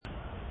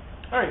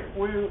All right,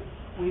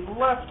 we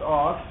left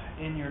off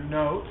in your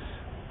notes.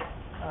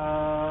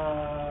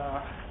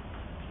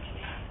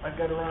 I've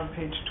got around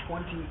page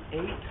 28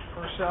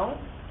 or so.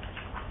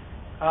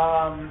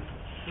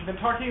 We've been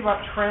talking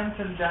about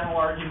transcendental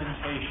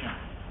argumentation.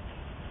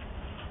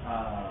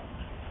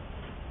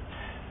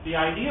 The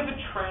idea of a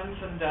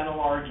transcendental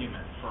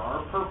argument, for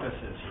our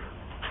purposes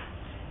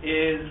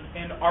here, is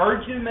an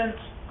argument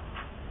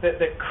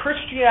that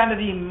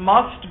Christianity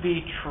must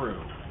be true,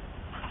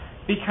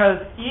 because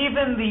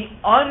even the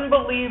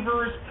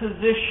unbeliever's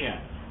position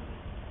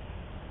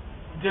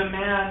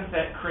demands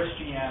that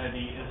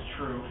Christianity is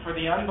true for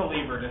the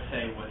unbeliever to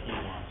say what he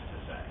wants to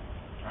say.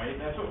 Right?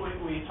 That's what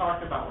we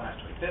talked about last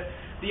week. That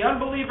the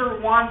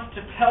unbeliever wants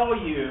to tell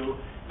you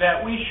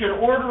that we should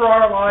order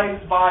our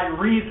lives by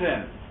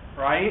reason,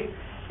 right?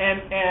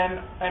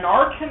 And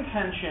our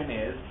contention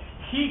is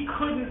he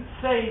couldn't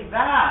say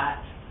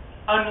that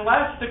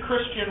unless the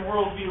Christian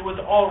worldview was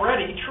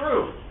already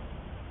true,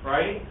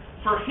 right?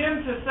 For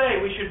him to say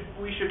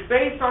we should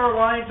base our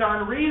lives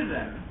on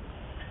reason,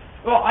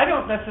 well, I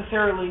don't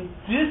necessarily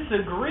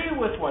disagree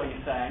with what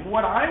he's saying.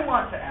 What I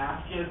want to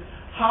ask is,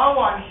 how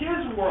on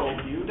his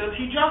worldview does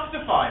he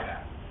justify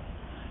that?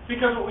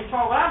 Because what we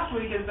saw last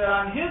week is that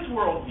on his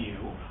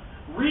worldview,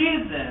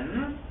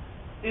 reason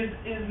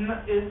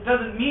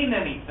doesn't mean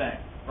anything,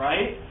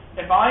 right?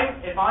 If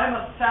I'm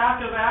a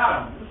sack of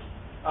atoms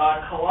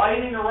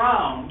colliding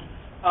around,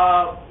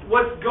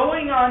 what's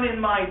going on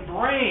in my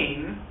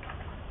brain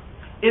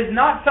is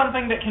not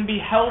something that can be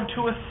held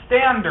to a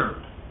standard.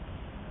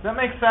 Does that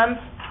make sense?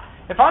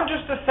 If I'm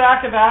just a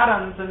sack of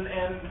atoms, and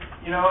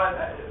you know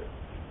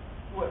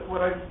what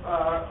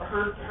I've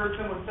heard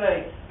someone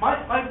say,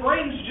 my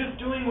brain's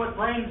just doing what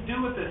brains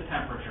do at this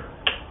temperature,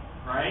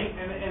 right?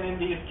 And in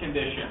these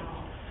conditions,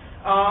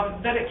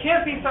 that it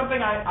can't be something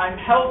I'm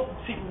held.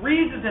 See,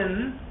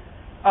 reason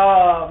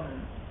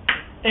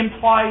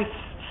implies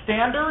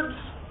standards.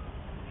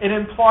 It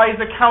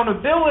implies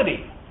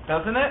accountability,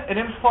 doesn't it? It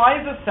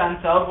implies a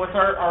sense of, what's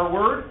our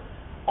word?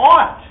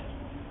 Ought.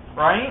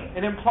 Right?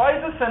 It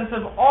implies a sense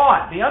of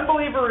ought. The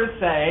unbeliever is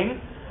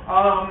saying,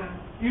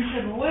 you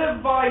should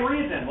live by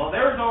reason. Well,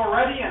 there's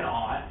already an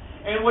ought.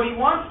 And what he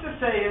wants to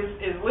say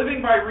is living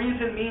by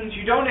reason means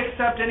you don't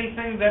accept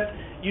anything that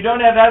you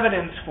don't have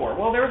evidence for.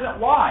 Well, there's a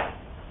why.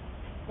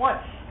 What?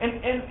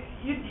 And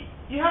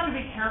you have to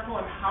be careful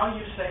in how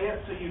you say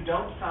it so you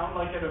don't sound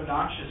like an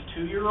obnoxious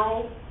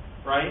 2-year-old.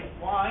 Right?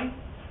 Why?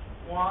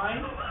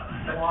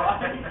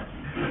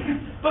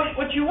 But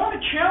what you want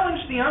to challenge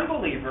the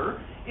unbeliever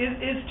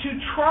is to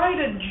try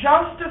to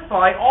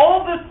justify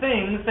all the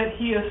things that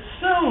he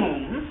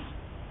assumes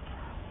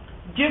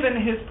given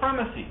his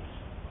premises.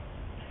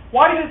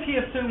 Why does he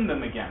assume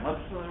them again?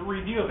 Let's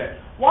review a bit.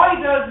 Why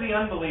does the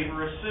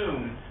unbeliever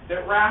assume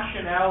that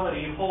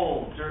rationality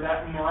holds or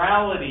that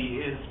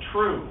morality is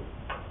true?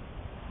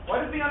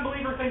 Why does the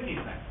unbeliever think these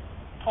things,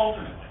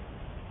 ultimately?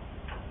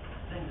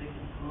 Things they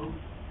can prove.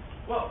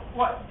 Well,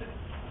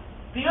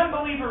 the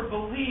unbeliever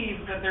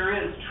believes that there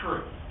is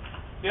truth.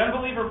 The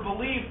unbeliever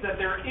believes that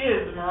there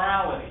is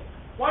morality.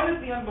 Why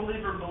does the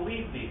unbeliever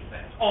believe these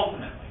things,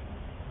 ultimately?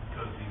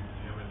 Because he's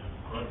the image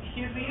of Christ.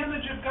 He's the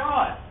image of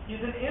God.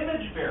 He's an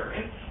image bearer.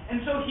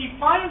 And so he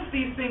finds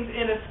these things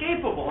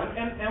inescapable.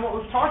 And what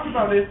we've talked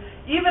about is,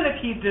 even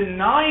if he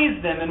denies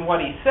them in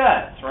what he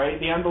says, right?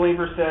 The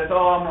unbeliever says,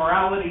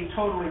 morality is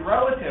totally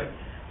relative.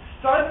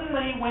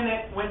 Suddenly,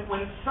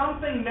 when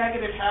something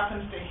negative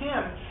happens to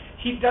him,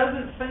 he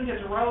doesn't think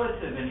it's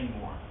relative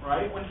anymore,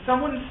 right? When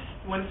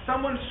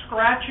someone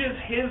scratches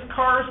his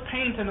car's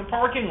paint in a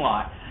parking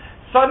lot,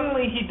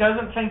 suddenly he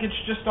doesn't think it's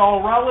just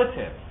all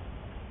relative.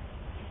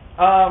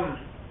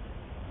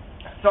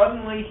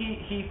 Suddenly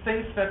he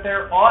thinks that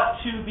there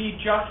ought to be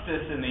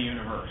justice in the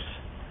universe.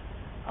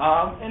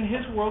 And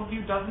his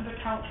worldview doesn't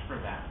account for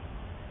that.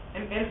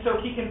 And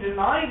so he can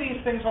deny these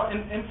things.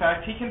 In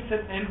fact, he can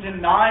sit and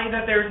deny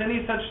that there's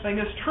any such thing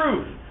as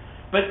truth.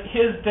 But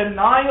his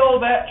denial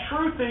that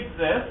truth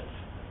exists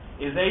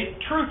is a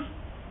truth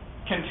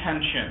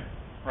contention,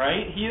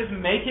 right? He is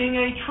making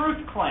a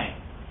truth claim.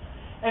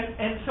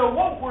 And so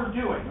what we're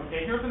doing,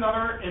 okay, here's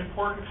another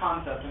important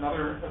concept,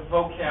 another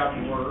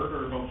vocab word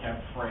or vocab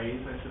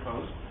phrase, I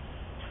suppose.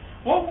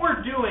 What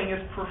we're doing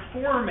is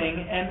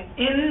performing an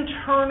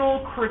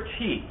internal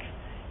critique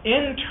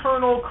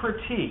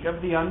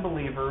of the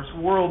unbeliever's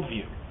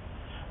worldview.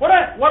 What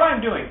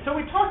I'm doing, so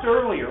we talked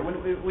earlier,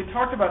 when we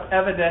talked about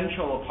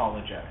evidential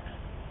apologetics,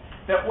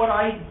 that what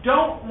I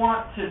don't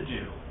want to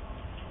do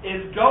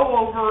is go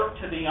over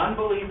to the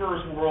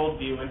unbeliever's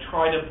worldview and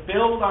try to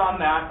build on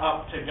that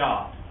up to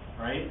God,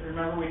 right?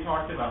 Remember we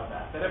talked about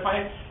that. That if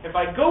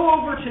I go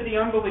over to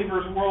the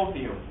unbeliever's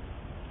worldview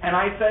and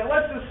I say,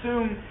 let's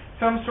assume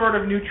some sort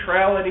of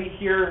neutrality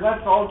here,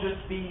 let's all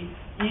just be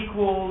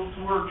equals,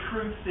 we're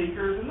truth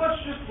seekers, and let's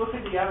just look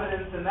at the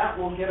evidence and that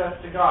will get us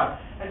to God.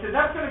 I said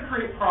that's going to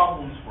create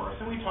problems for us,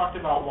 and we talked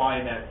about why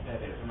that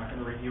is. I'm not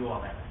going to review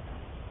all that.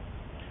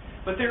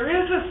 But there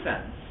is a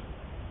sense,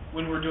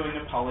 when we're doing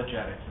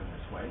apologetics in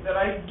this way, that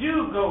I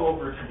do go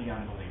over to the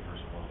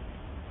unbeliever's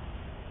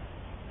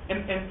worldview.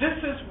 And this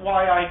is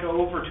why I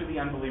go over to the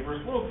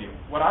unbeliever's worldview.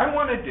 What I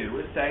want to do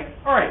is say,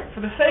 all right,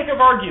 for the sake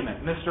of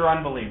argument, Mr.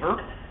 Unbeliever,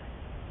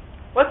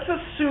 let's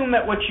assume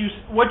that what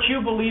you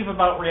believe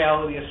about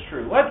reality is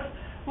true. Let's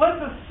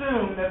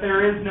assume that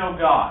there is no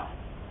God.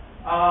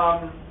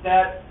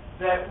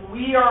 That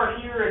we are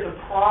here as a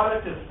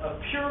product of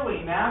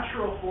purely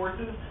natural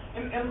forces.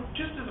 And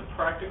just as a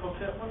practical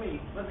tip, let me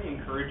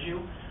encourage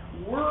you,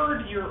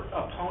 word your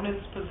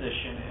opponent's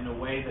position in a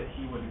way that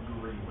he would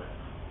agree with.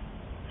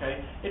 Okay?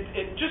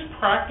 It just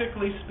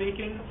practically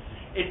speaking,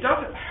 it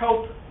doesn't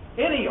help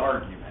any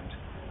argument.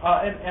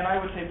 And I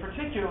would say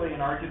particularly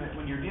an argument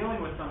when you're dealing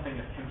with something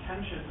as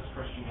contentious as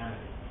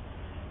Christianity,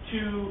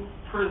 to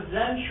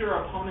present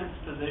your opponent's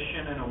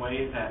position in a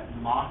way that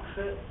mocks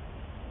it.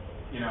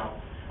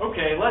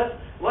 Okay,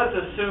 let's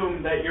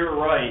assume that you're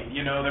right,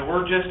 that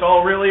we're just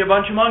all really a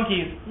bunch of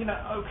monkeys.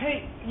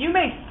 Okay, you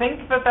may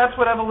think that that's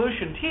what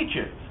evolution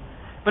teaches,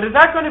 but is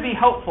that going to be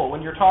helpful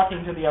when you're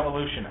talking to the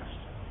evolutionist?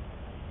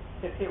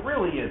 It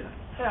really isn't.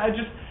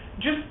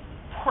 Just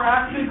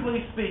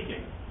practically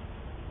speaking,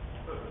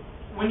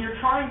 when you're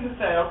trying to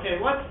say, okay,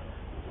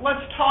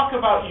 let's talk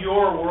about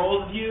your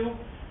worldview,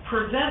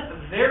 present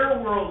their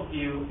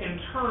worldview in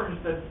terms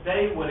that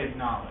they would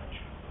acknowledge.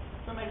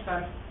 Does that make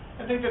sense?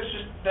 I think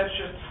that's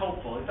just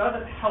helpful. It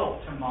doesn't help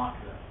to mock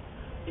them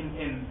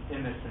in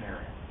this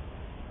scenario.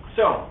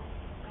 So,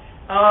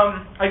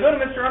 I go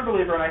to Mr.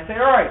 Unbeliever and I say,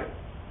 all right,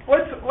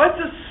 let's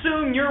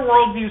assume your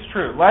worldview is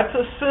true. Let's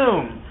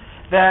assume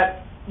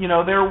that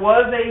there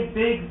was a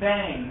Big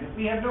Bang.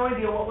 We have no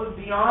idea what was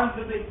beyond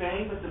the Big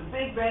Bang, but the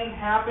Big Bang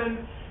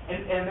happened,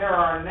 and there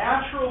are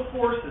natural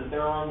forces,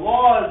 there are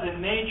laws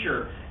in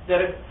nature that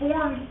have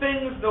formed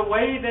things the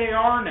way they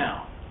are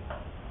now.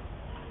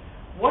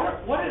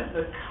 What is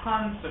the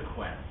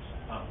consequence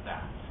of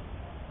that?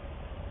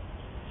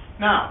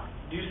 Now,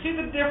 do you see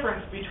the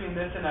difference between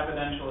this and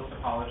evidentialist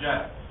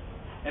apologetics?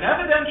 An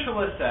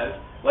evidentialist says,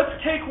 let's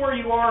take where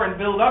you are and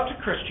build up to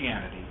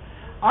Christianity.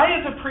 I,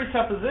 as a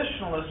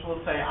presuppositionalist, will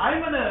say,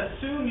 I'm going to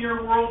assume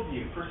your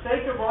worldview for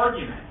sake of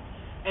argument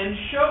and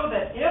show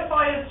that if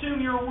I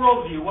assume your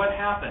worldview, what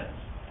happens?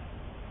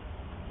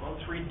 Well,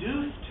 it's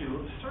reduced to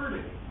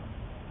absurdity.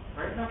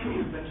 Right? That's what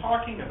we've been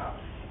talking about.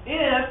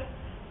 If,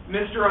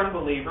 Mr.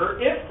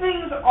 Unbeliever, if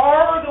things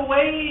are the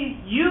way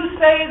you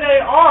say they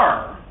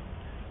are,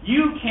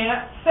 you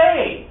can't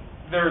say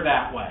they're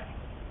that way.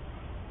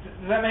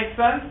 Does that make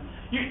sense?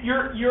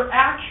 Your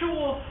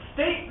actual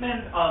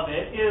statement of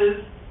it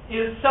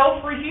is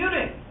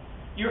self-refuting.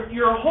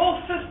 Your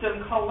whole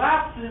system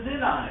collapses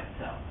in on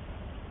itself.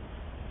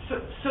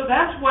 So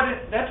that's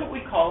what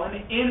we call an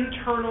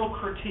internal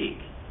critique.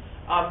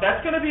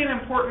 That's going to be an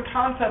important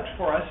concept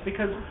for us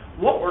because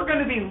what we're going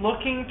to be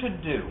looking to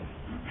do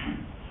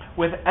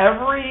with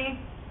every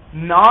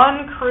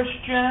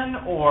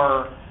non-Christian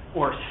or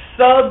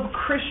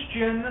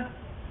sub-Christian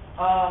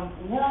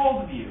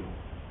worldview,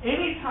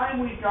 anytime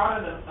we've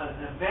got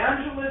an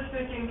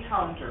evangelistic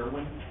encounter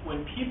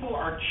when people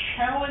are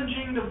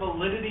challenging the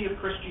validity of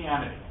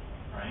Christianity,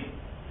 right?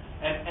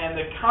 And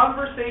the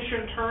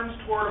conversation turns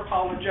toward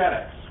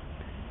apologetics,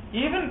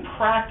 even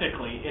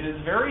practically, it is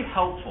very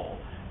helpful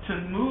to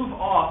move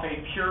off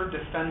a pure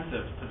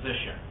defensive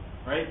position,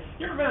 right?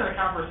 You ever been in a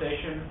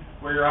conversation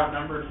where you're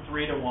outnumbered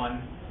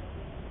 3-1?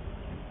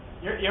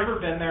 You ever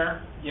been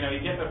there? You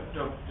get the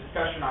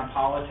discussion on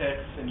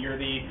politics, and you're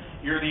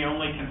the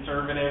only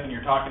conservative, and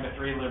you're talking to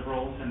 3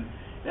 liberals, and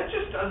that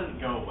just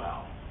doesn't go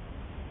well.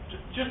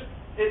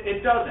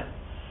 It doesn't.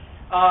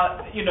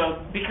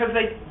 Because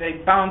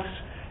they bounce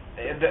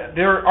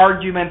their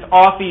arguments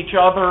off each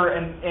other,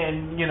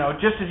 and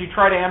just as you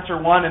try to answer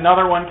one,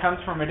 another one comes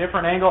from a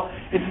different angle.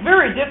 It's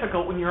very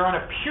difficult when you're on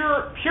a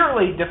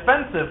purely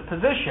defensive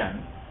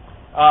position.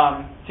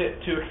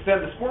 To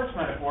extend the sports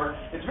metaphor,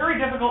 it's very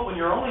difficult when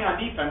you're only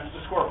on defense to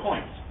score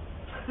points.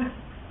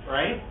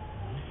 Right?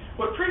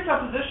 What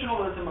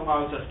presuppositionalism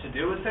allows us to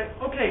do is say,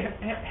 okay,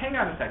 hang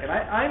on a second.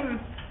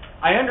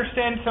 I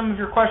understand some of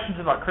your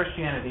questions about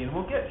Christianity, and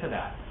we'll get to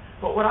that.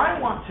 But what I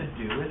want to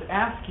do is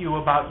ask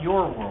you about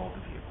your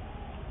worldview.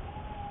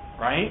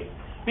 Right?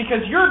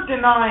 Because you're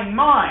denying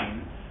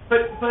mine,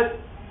 but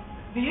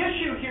the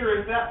issue here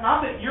is that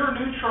not that you're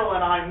neutral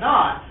and I'm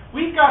not.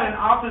 We've got an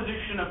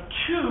opposition of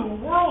 2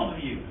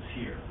 worldviews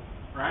here,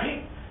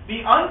 right?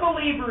 The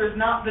unbeliever is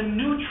not the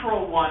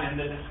neutral one in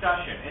the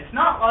discussion. It's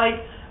not like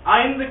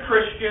I'm the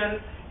Christian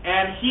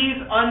and he's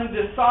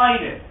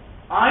undecided.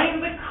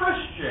 I'm the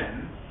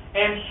Christian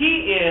and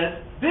he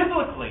is,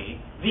 biblically,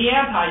 the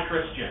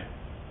anti-Christian.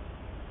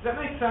 Does that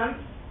make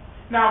sense?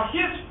 Now,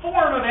 his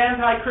form of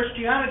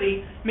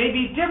anti-Christianity may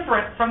be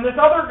different from this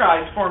other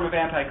guy's form of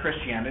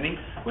anti-Christianity,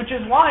 which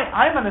is why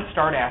I'm going to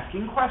start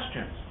asking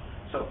questions.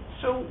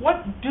 So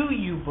what do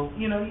you believe?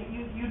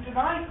 You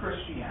deny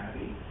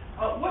Christianity.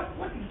 What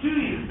do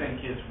you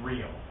think is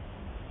real?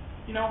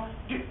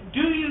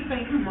 Do you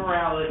think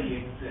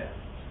morality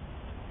exists?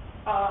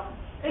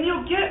 And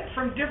you'll get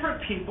from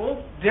different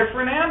people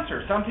different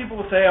answers. Some people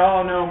will say,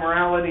 oh no,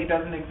 morality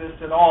doesn't exist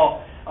at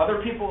all.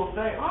 Other people will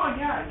say, oh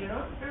yeah,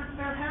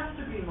 there has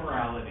to be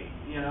morality.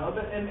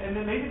 and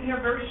then maybe they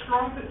have very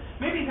strong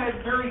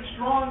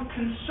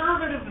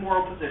conservative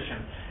moral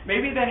position.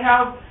 Maybe they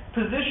have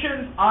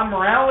positions on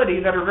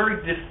morality that are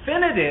very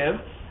definitive,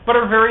 but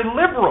are very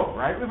liberal,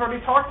 right? We've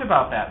already talked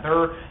about that. There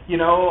are,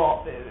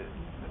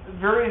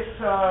 various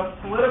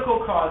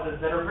political causes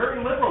that are very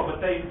liberal, but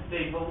they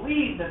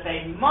believe that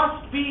they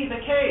must be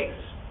the case.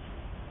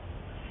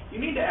 You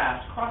need to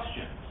ask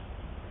questions.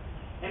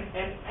 And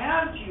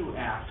as you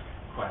ask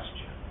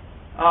questions,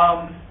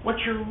 what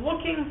you're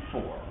looking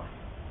for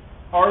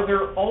are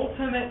their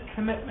ultimate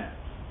commitments,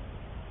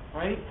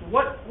 right?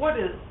 What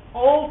is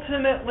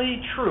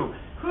ultimately true?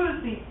 Who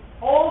is the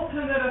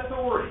ultimate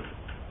authority?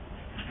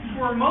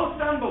 For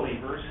most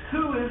unbelievers,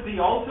 who is the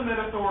ultimate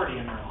authority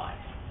in their life?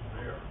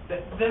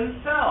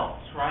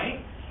 Themselves,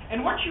 right?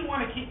 And what you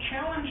want to keep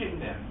challenging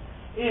them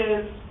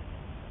is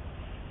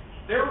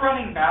they're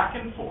running back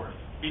and forth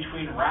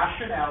between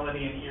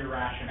rationality and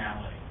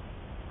irrationality,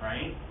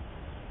 right?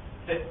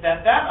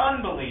 That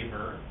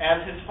unbeliever,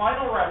 as his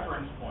final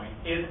reference point,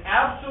 is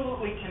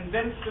absolutely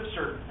convinced of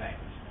certain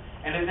things,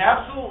 and is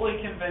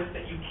absolutely convinced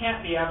that you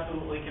can't be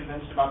absolutely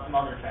convinced about some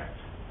other things,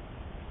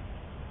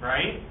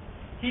 right?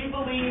 He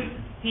believes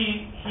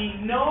he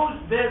knows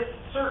this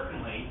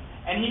certainly,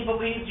 and he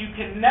believes you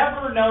can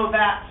never know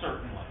that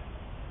certainly.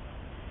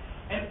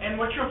 And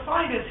what you'll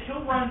find is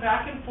he'll run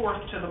back and forth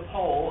to the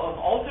pole of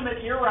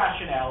ultimate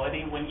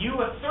irrationality when you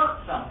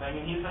assert something,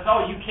 and he says,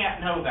 "Oh, you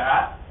can't know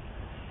that."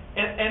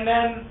 And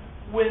then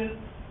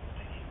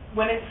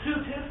when it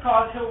suits his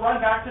cause, he'll run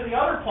back to the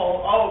other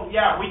pole. "Oh,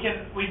 yeah,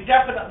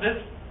 this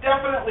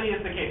definitely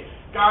is the case.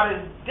 God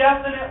is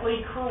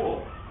definitely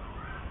cruel."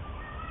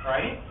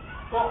 Right?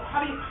 Well,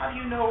 how do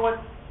you know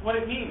what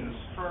it means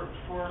for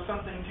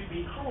something to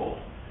be cruel?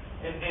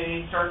 And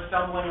he starts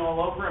stumbling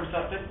all over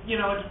himself. But,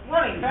 it's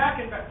running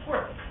back and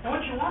forth. And what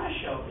you want to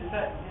show is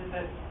that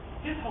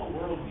his whole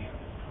worldview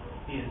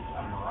is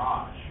a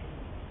mirage.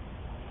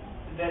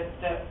 That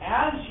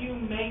as you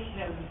make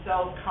him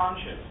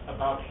self-conscious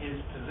about his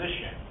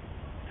position,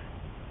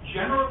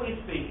 generally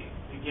speaking,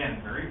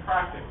 again, very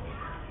practically,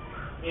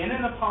 in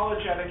an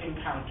apologetic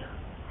encounter,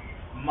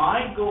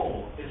 my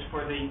goal is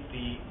for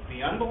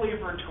the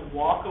unbeliever to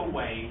walk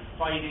away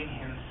fighting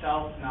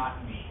himself,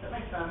 not me. Does that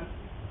make sense?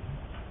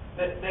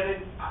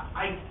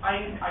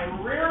 I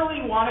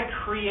rarely want to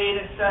create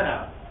a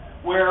setup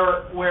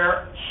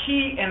where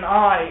he and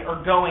I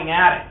are going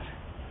at it.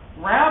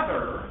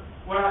 Rather,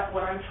 what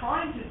I'm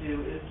trying to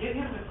do is get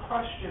him to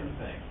question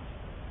things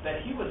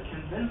that he was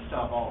convinced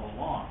of all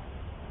along.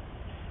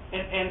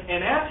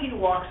 And as he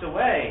walks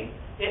away,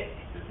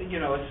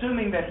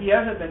 assuming that he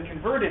hasn't been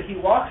converted, he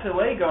walks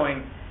away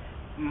going,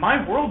 "My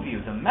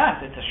worldview is a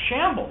mess. It's a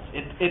shambles.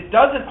 It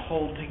doesn't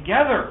hold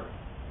together,"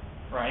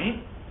 right?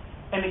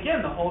 And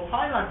again, the whole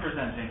time I'm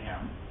presenting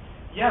him,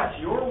 yes,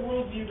 your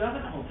worldview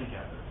doesn't hold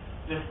together.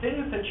 The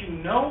things that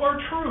you know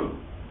are true,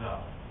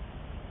 though,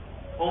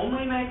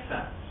 only make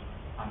sense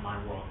on my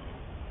worldview,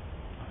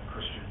 on the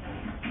Christian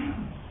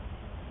worldview.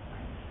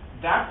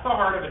 That's the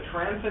heart of a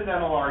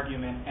transcendental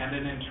argument and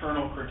an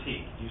internal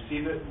critique. You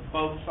see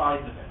both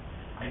sides of it.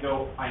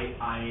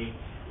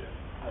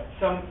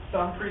 Some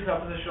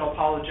presuppositional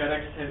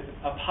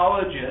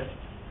apologists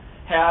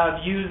have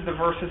used the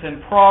verses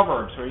in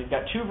Proverbs, where you've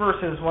got two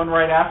verses, one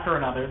right after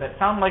another, that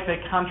sound like they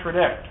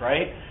contradict,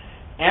 right?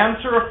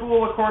 Answer a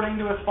fool according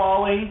to his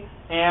folly,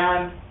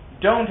 and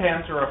don't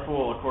answer a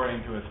fool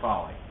according to his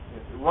folly.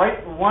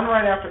 One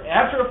right after.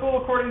 Answer a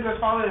fool according to his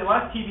folly,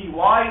 lest he be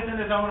wise in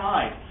his own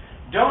eyes.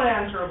 Don't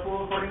answer a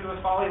fool according to his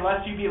folly,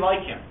 lest you be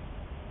like him.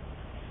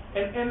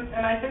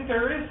 And I think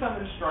there is some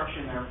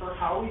instruction there for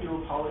how we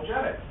do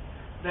apologetics.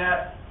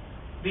 That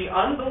the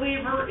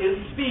unbeliever is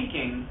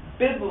speaking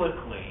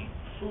biblically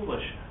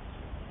foolishness,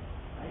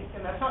 right?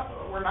 And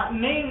we're not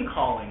name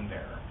calling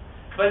there,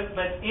 but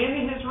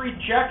in his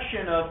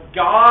rejection of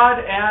God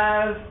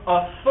as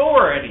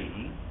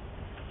authority,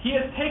 he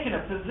has taken a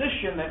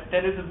position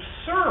that is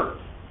absurd.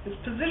 His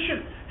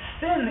position,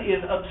 sin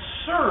is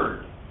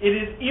absurd. It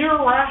is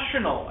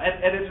irrational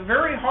at its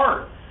very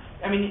heart.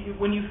 I mean,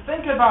 when you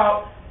think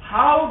about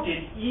how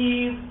did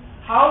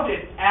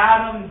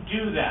Adam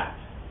do that?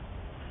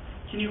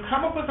 Can you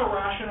come up with a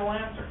rational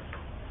answer?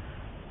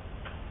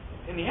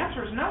 And the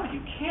answer is no,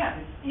 you can't.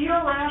 It's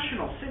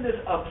irrational. Sin is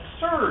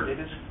absurd. It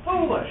is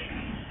foolish.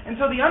 And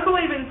so the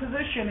unbelieving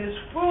position is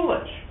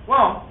foolish.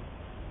 Well,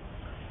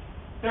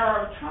 there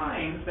are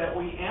times that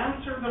we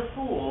answer the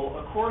fool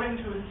according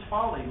to his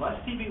folly,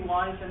 lest he be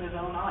wise in his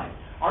own eyes.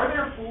 Are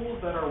there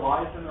fools that are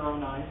wise in their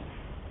own eyes?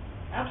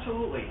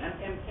 Absolutely.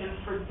 And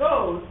for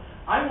those,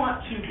 I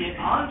want to get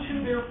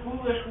onto their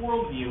foolish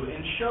worldview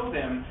and show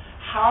them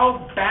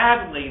how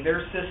badly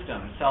their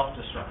system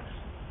self-destructs.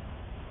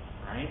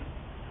 Right?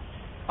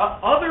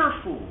 Other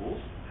fools,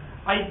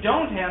 I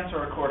don't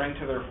answer according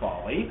to their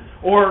folly,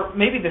 or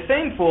maybe the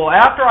same fool,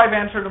 after I've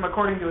answered him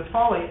according to his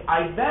folly,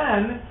 I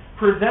then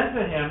present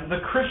to him the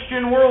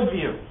Christian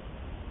worldview,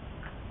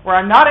 where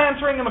I'm not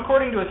answering him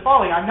according to his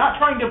folly. I'm not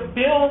trying to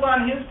build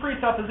on his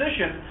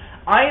presuppositions.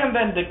 I am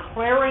then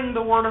declaring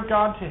the Word of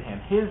God to him,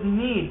 his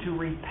need to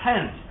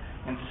repent,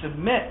 and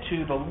submit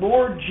to the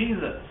Lord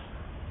Jesus.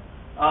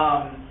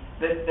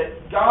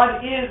 That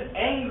God is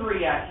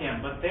angry at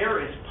him, but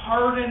there is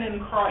pardon in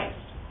Christ.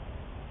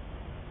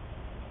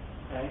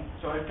 Okay?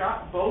 So I've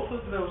got both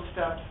of those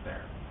steps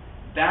there.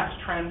 That's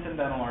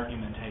transcendental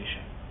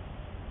argumentation.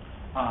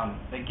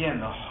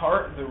 Again,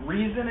 the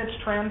reason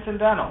it's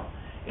transcendental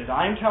is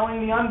I'm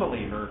telling the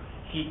unbeliever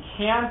he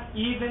can't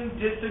even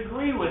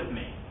disagree with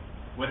me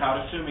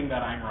without assuming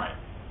that I'm right.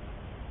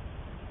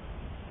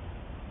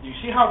 You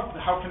see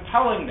how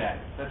compelling that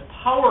is? That's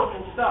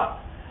powerful stuff.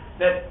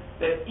 That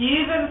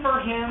even for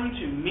him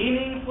to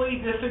meaningfully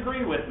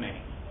disagree with me,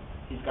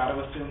 he's got to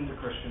assume the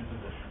Christian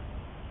position.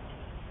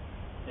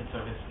 And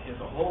so his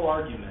whole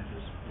argument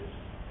is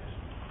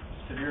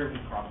severely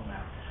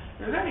problematic.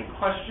 Are there any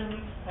questions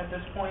at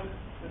this point?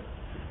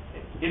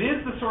 It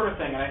is the sort of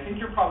thing, and I think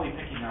you're probably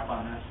picking up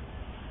on this.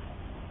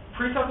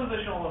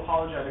 Presuppositional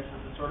apologetics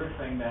is the sort of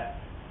thing that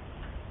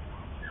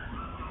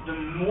the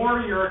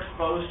more you're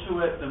exposed to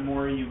it, the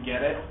more you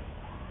get it.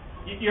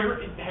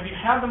 Have you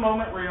had the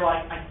moment where you're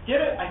like, I get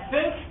it, I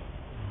think,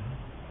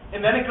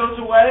 and then it goes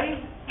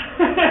away,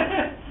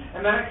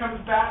 and then it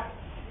comes back?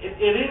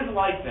 It is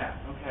like that,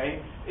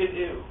 okay?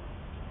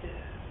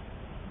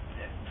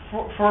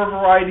 For a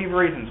variety of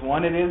reasons.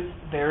 One,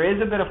 there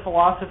is a bit of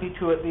philosophy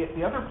to it.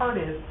 The other part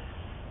is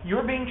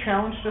you're being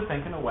challenged to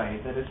think in a way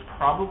that is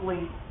probably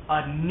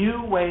a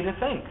new way to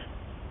think.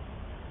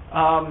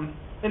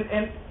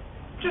 And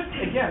just,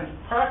 again,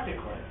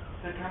 practically,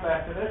 to come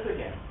back to this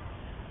again,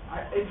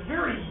 it's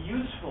very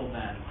useful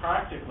then,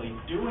 practically,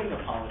 doing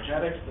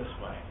apologetics this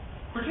way,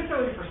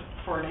 particularly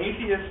for an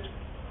atheist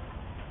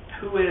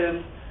who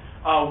is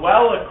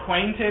well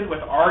acquainted with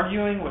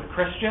arguing with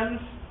Christians,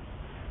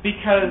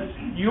 because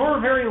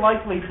you're very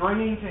likely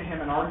bringing to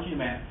him an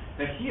argument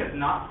that he is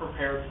not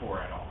prepared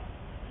for at all.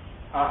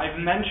 I've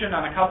mentioned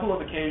on a couple of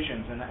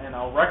occasions, and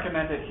I'll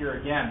recommend it here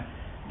again,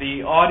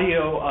 the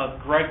audio of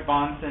Greg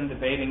Bahnsen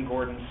debating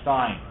Gordon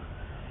Stein.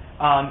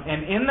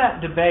 And in that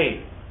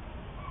debate,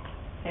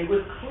 it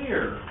was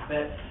clear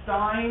that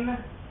Stein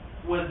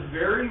was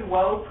very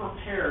well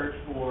prepared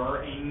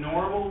for a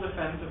normal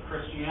defense of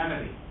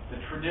Christianity, the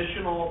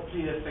traditional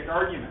theistic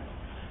argument.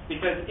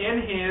 Because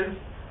in his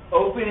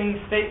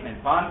opening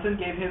statement, Bahnsen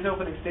gave his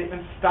opening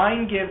statement,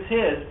 Stein gives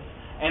his,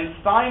 and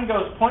Stein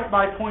goes point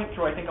by point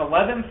through, I think,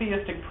 11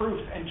 theistic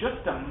proofs and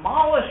just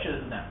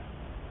demolishes them.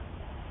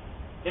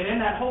 And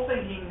in that whole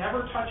thing, he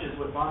never touches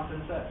what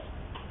Bahnsen says.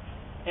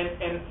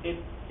 And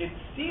it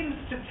seems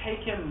to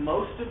take him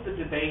most of the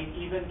debate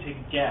even to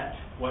get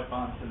what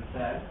Bahnsen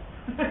said.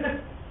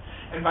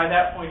 And by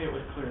that point, it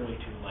was clearly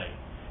too late.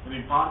 I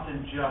mean,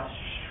 Bahnsen just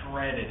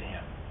shredded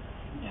him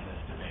in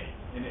this debate.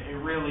 And it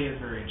really is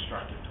very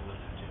instructive to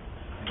listen to,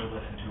 and to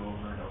listen to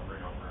over and over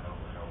and over and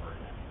over and over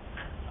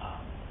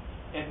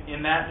again.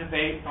 In that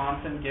debate,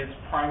 Bahnsen gives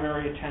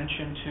primary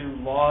attention to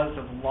laws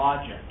of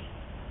logic,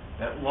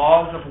 that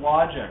laws of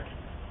logic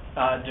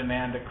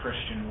demand a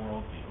Christian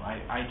worldview.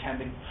 I tend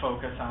to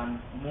focus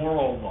on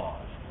moral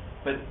laws,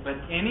 but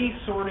any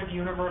sort of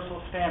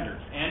universal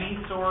standards, any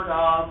sort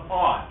of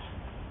ought,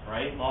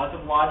 right? Laws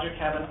of logic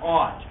have an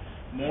ought.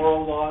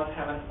 Moral laws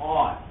have an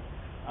ought.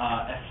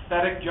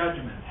 Aesthetic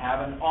judgments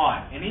have an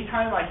ought.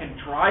 Anytime I can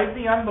drive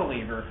the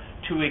unbeliever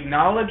to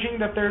acknowledging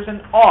that there's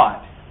an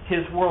ought,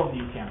 his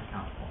worldview can't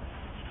account for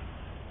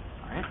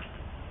it.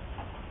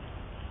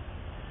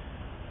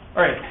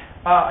 All right.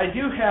 I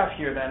do have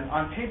here then,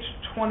 on page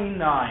 29,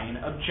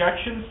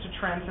 objections to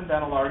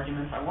transcendental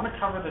arguments. I want to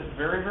cover this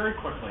very, very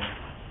quickly.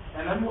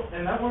 And then what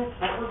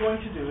we're going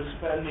to do is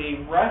spend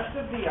the rest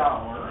of the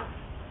hour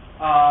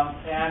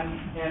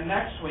and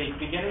next week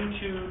beginning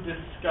to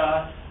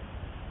discuss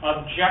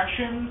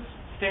objections,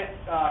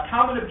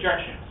 common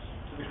objections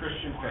to the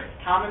Christian faith.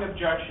 Common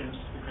objections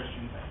to the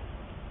Christian faith.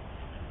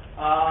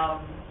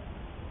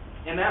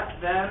 And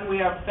then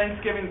we have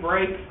Thanksgiving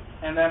break,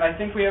 and then I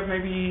think we have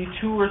maybe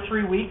 2 or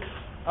 3 weeks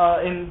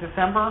in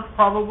December,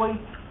 probably.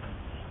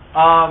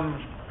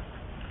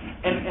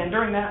 And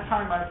during that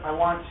time, I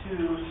want to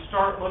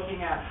start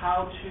looking at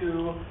how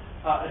to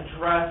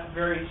address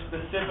very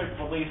specific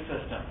belief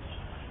systems.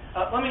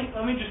 Let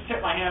me just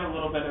tip my hand a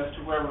little bit as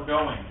to where we're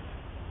going.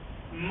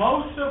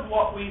 Most of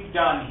what we've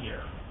done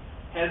here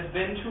has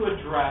been to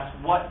address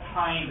what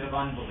kind of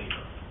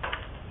unbeliever.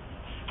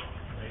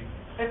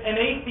 An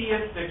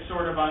atheistic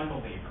sort of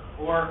unbeliever,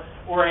 or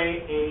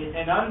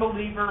an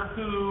unbeliever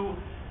who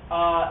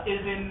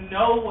is in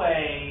no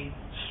way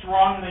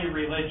strongly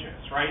religious,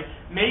 right?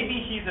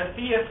 Maybe he's a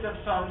theist of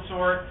some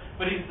sort,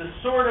 but he's the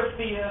sort of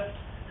theist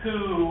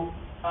who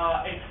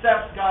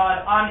accepts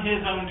God on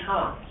his own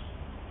terms,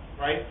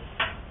 right?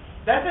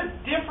 That's a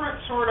different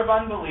sort of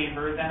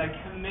unbeliever than a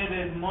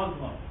committed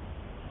Muslim,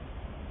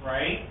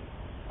 right?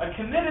 A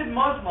committed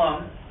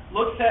Muslim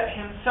looks at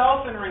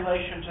himself in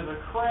relation to the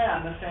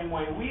Quran the same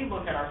way we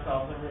look at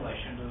ourselves in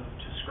relation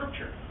to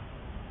Scripture,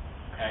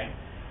 okay?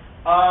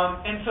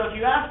 And so if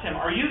you asked him,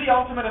 are you the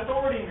ultimate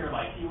authority in your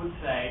life? He would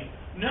say,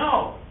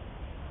 no.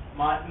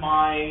 My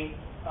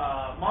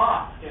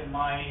mosque and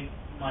my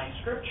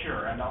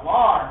Scripture and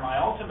Allah are my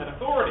ultimate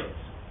authorities.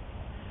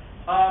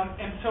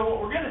 And so what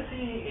we're going to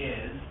see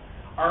is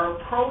our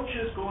approach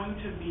is going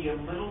to be a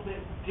little bit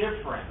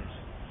different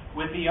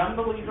with the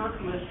unbeliever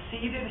who has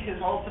ceded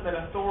his ultimate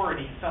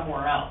authority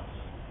somewhere else.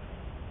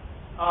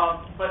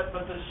 But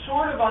the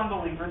sort of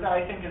unbeliever that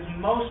I think is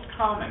most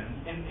common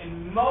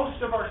in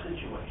most of our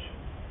situations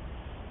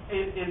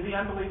is the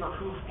unbeliever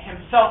who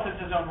himself is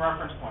his own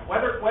reference point.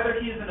 Whether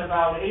he is an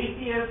avowed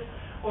atheist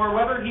or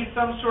whether he's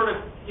some sort of,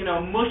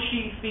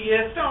 mushy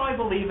theist. Oh, I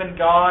believe in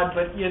God,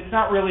 but it's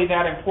not really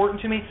that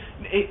important to me.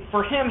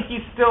 For him,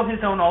 he's still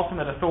his own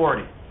ultimate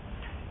authority.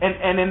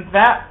 And in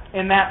that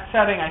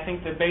setting, I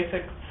think the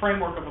basic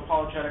framework of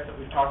apologetics that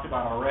we've talked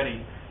about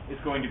already is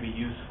going to be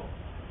useful.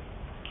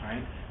 All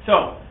right.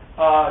 So,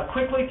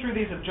 quickly through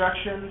these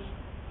objections,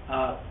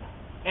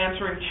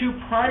 answering two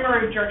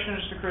primary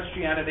objections to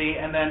Christianity,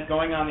 and then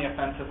going on the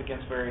offensive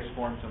against various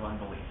forms of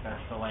unbelief. That's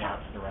the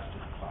layout for the rest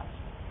of the class.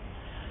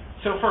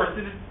 So first,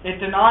 it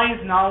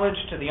denies knowledge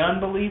to the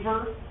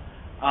unbeliever.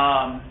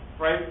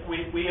 Right?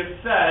 We have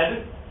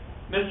said,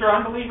 Mr.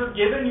 Unbeliever,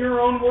 given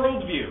your own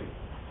worldview,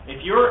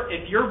 if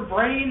your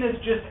brain is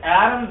just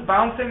atoms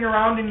bouncing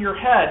around in your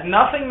head,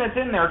 nothing that's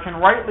in there can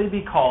rightly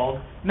be called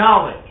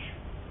knowledge.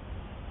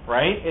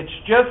 Right? It's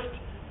just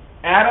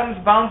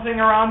atoms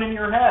bouncing around in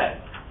your head.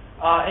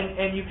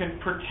 And you can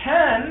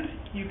pretend,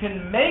 you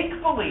can make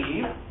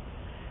believe.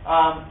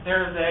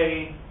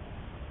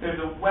 There's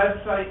a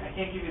website, I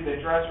can't give you the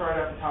address right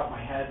off the top of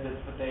my head,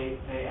 but they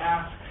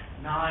ask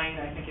 9,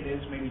 I think it is,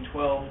 maybe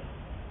 12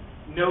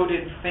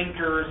 noted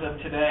thinkers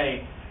of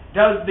today,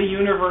 does the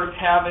universe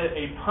have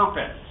a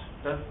purpose?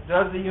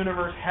 Does the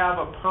universe have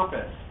a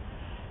purpose?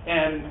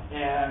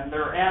 And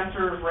their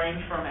answers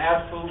range from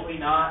absolutely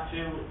not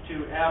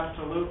to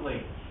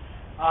absolutely.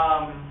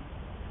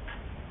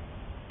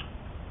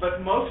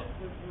 But most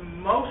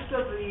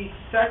of the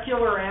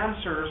secular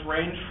answers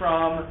range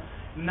from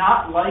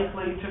not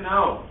likely to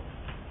know.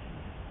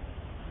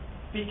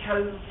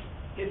 Because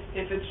if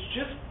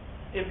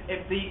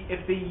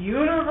the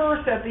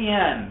universe at the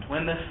end,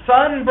 when the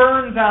sun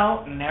burns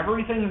out and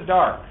everything's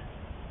dark,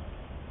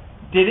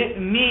 did it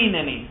mean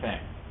anything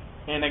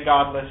in a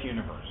godless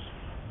universe?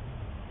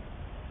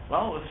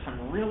 Well, it was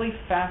some really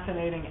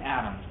fascinating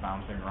atoms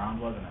bouncing around,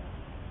 wasn't it?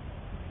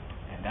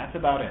 And that's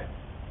about it.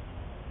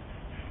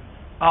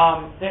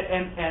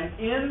 And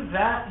in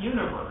that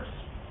universe,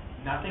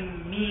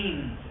 nothing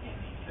means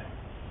anything.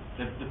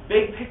 The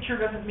big picture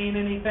doesn't mean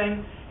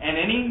anything, and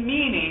any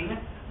meaning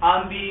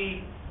on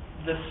the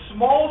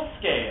small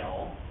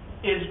scale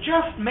is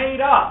just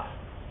made up,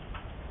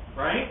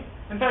 right?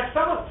 In fact,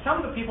 some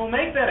of the people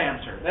make that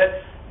answer.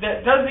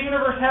 That does the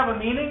universe have a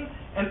meaning?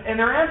 And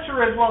their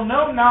answer is, well,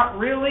 no, not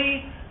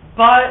really,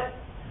 but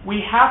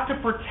we have to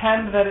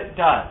pretend that it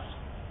does,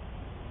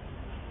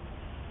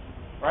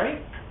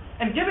 right?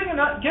 And given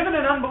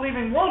an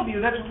unbelieving worldview,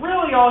 that's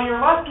really all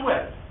you're left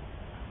with.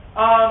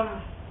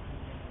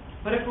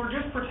 But if we're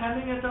just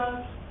pretending it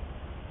does,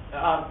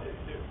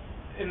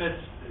 in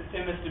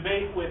this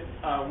debate with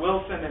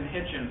Wilson and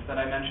Hitchens that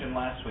I mentioned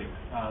last week,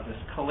 this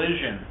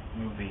Collision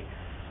movie,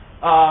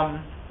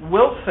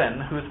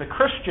 Wilson, who's the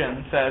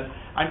Christian, says,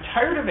 I'm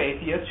tired of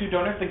atheists who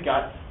don't have the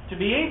guts to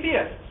be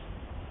atheists.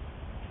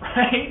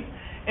 Right?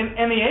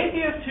 And the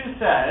atheist who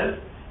says,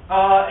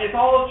 it's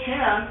all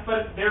chance,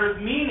 but there's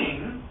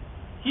meaning,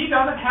 he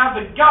doesn't have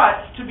the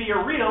guts to be a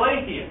real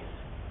atheist.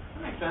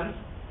 That makes sense.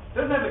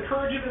 Doesn't have the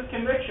courage of his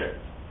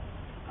convictions.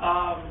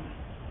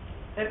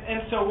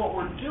 And so what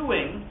we're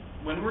doing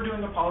when we're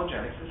doing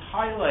apologetics is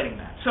highlighting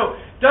that. So,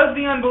 does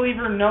the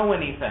unbeliever know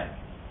anything?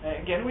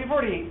 Again, we've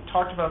already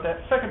talked about that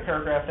second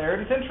paragraph there.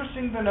 It is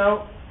interesting to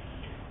note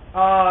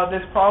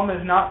this problem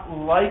is not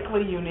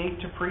likely unique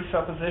to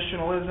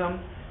presuppositionalism.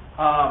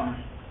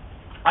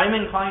 I'm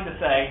inclined to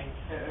say,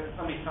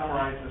 let me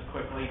summarize this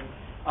quickly,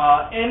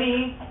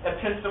 any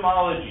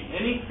epistemology,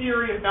 any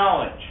theory of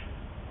knowledge,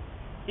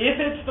 if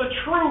it's the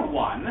true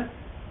one,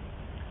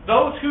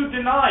 those who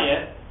deny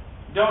it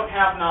don't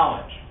have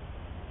knowledge.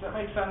 Does that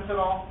make sense at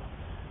all?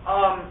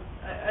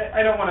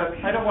 I don't want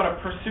to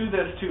pursue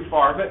this too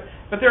far, but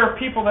there are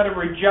people that have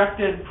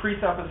rejected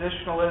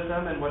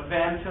presuppositionalism and what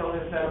Van Til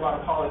has said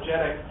about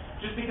apologetics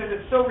just because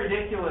it's so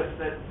ridiculous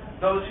that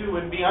those who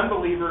would be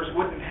unbelievers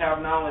wouldn't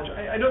have knowledge.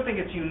 I don't think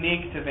it's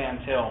unique to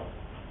Van Til.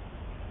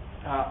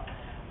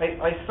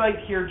 I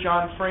cite here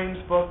John Frame's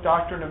book,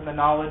 Doctrine of the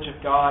Knowledge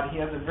of God. He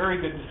has a very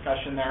good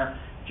discussion there.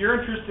 If you're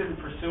interested in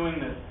pursuing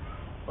this,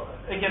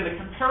 again, the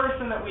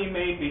comparison that we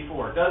made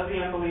before, does the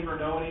unbeliever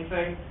know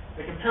anything?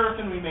 The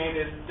comparison we made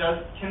is,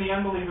 can the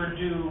unbeliever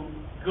do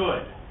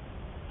good?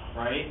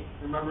 Right?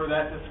 Remember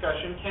that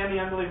discussion? Can the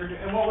unbeliever do,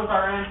 and what was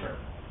our answer?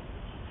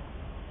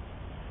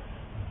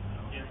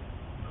 Yes.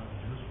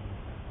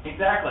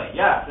 Exactly,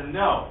 yes and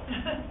no.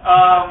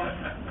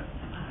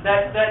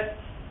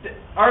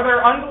 Are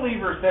there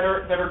unbelievers that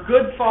are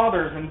good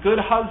fathers and good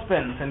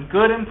husbands and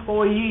good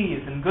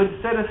employees and good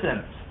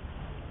citizens?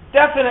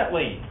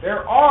 Definitely,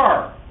 there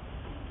are.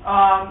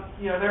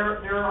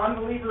 There are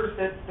unbelievers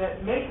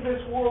that make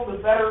this world a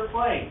better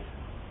place.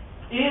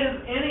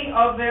 Is any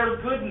of their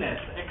goodness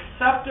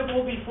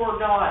acceptable before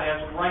God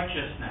as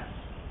righteousness?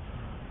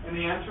 And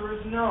the answer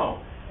is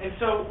no. And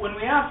so when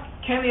we ask,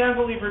 can the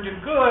unbeliever do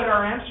good,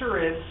 our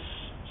answer is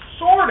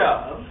sort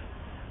of,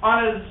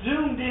 on a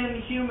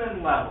zoomed-in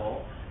human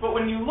level. But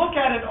when you look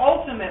at it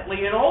ultimately,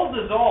 it all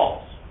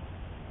dissolves.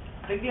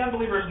 I think the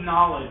unbeliever's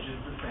knowledge is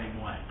the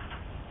same way.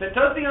 That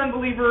can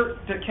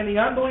the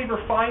unbeliever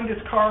find his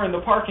car in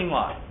the parking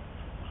lot?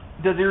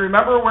 Does he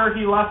remember where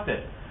he left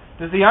it?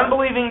 Does the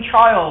unbelieving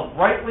child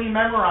rightly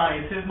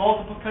memorize his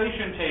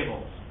multiplication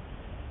tables?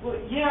 Well,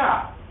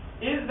 yeah.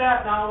 Is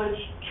that knowledge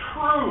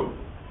true?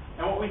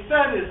 And what we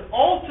said is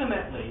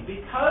ultimately,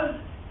 because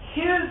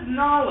his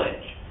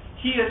knowledge,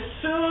 he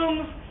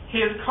assumes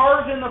his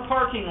car's in the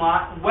parking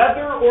lot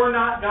whether or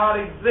not God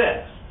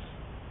exists.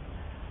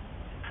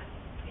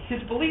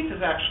 His belief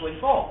is actually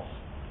false.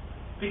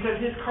 Because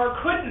his car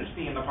couldn't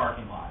be in the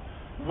parking lot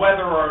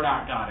whether or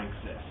not God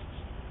exists.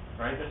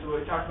 Right? This is what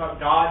we talked about,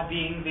 God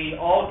being the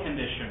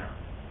all-conditioner.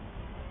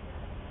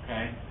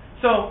 Okay?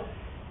 So,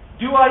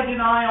 do I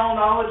deny all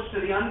knowledge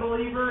to the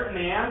unbeliever? And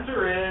the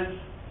answer is,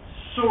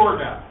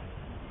 sort of.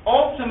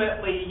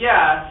 Ultimately,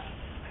 yes,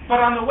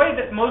 but on the way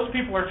that most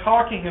people are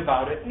talking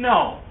about it,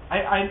 no.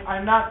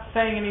 I'm not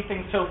saying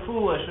anything so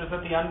foolish as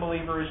that the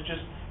unbeliever is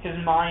just, his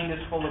mind is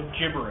full of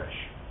gibberish.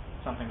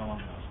 Something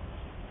along those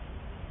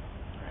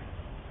lines.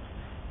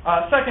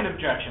 Right. Second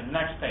objection,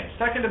 next page.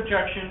 Second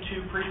objection to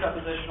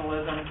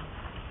presuppositionalism.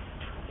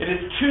 It is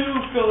too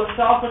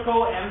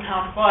philosophical and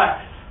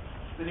complex.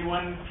 Is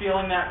anyone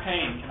feeling that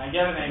pain? Can I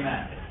get an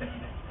amen?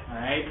 All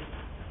right.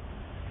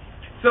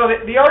 So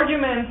the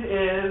argument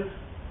is,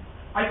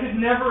 I could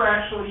never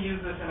actually use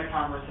this in a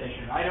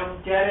conversation. I don't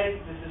get it.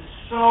 This is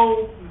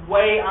so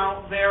way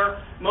out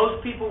there.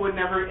 Most people would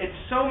never. It's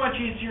so much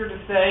easier to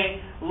say,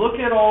 look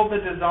at all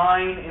the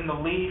design in the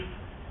leaf.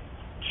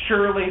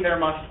 Surely there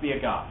must be a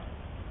God,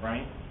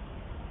 right?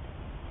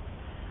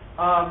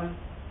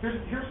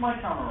 Here's my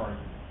counter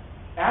argument.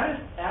 At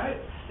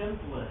its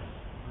simplest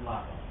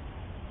level,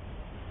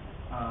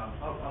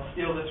 I'll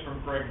steal this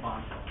from Greg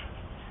Bonfield.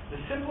 The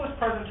simplest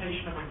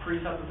presentation of a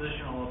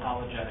presuppositional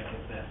apologetic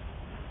is this: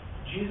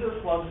 Jesus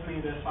loves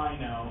me, this I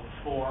know,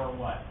 for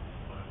what?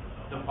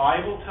 The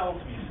Bible tells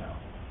me so.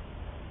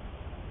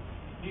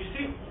 You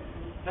see,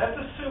 that's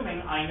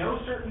assuming I know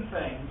certain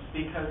things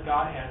because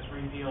God has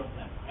revealed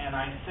them, and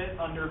I sit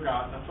under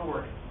God's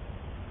authority.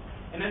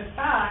 And in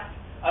fact,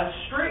 a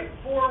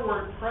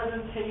straightforward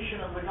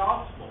presentation of the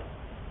gospel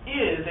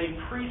is a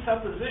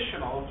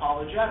presuppositional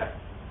apologetic.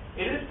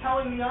 It is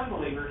telling the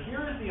unbeliever,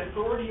 here is the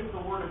authority of the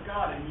Word of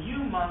God, and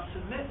you must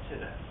submit to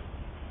this.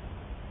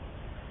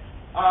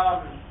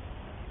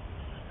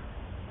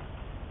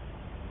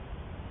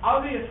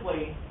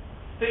 Obviously,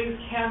 things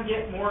can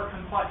get more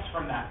complex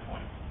from that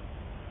point.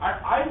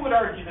 I would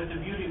argue that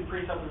the beauty of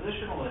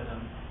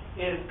presuppositionalism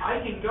is I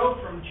can go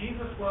from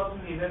Jesus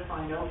loves me, this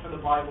I know, for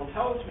the Bible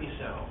tells me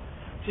so,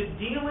 to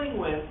dealing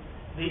with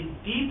the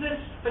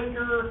deepest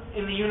thinker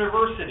in the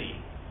university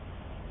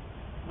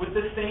with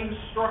the same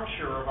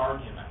structure of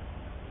argument.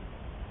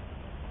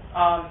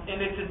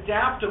 And it's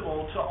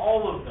adaptable to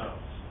all of those.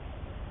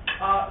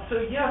 So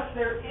yes,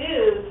 there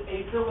is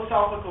a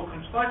philosophical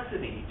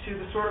complexity to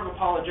the sort of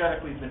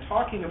apologetic we've been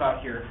talking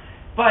about here,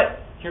 but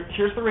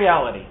here's the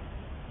reality.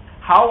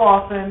 How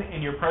often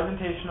in your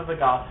presentation of the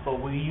gospel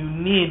will you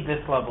need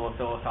this level of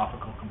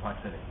philosophical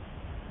complexity?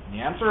 And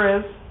the answer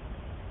is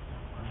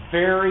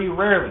very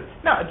rarely.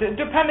 Now,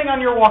 depending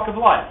on your walk of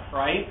life,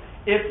 right?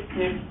 If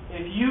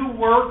you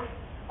work,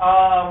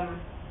 my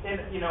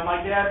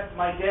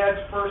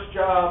dad's first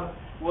job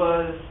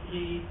was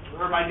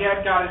my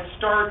dad got his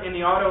start in the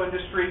auto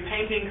industry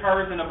painting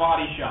cars in a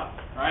body shop,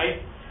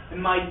 right?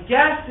 And my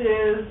guess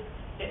is,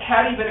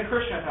 had he been a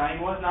Christian at the time,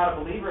 he was not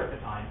a believer at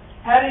the time,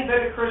 had he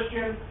been a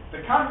Christian,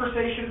 the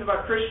conversations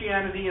about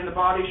Christianity in the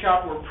body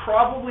shop were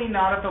probably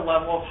not at the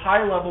level of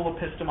high-level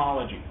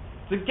epistemology.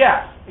 It's a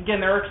guess. Again,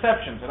 there are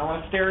exceptions. I don't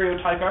want to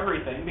stereotype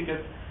everything,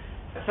 because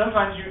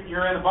sometimes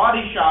you're in a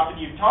body shop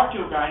and you talk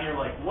to a guy and you're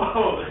like,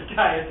 whoa, this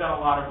guy has done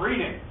a lot of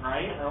reading,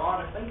 right? Or a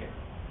lot of thinking.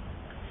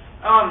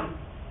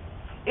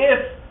 If,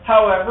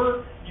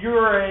 however,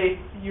 you're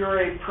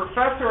a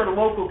professor at a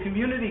local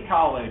community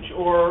college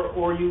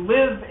or you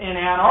live in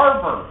Ann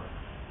Arbor,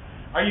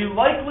 are you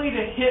likely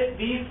to hit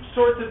these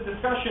sorts of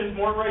discussions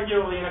more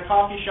regularly in a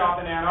coffee shop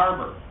in Ann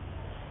Arbor?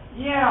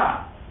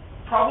 Yeah,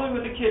 probably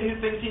with a kid who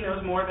thinks he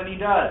knows more than he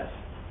does,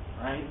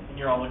 right? And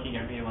you're all looking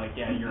at me like,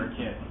 yeah, you're a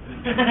kid.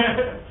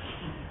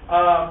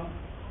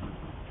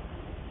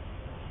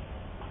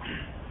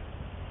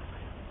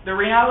 The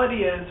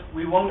reality is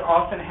we won't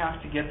often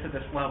have to get to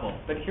this level.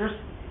 But here's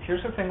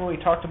the thing we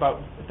talked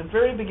about at the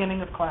very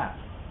beginning of class.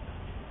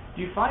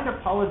 Do you find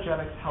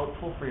apologetics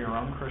helpful for your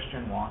own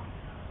Christian walk?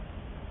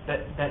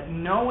 That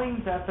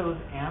knowing that those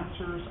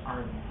answers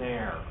are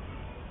there,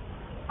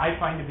 I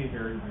find to be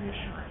very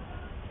reassuring.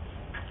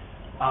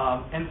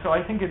 And so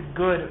I think it's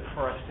good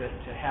for us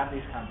to have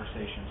these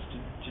conversations,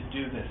 to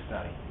do this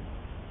study.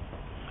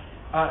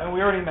 And we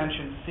already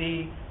mentioned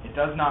C, it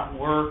does not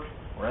work,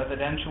 or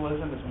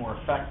evidentialism is more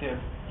effective.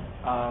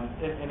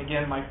 And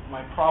again,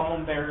 my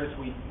problem there is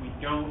we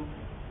don't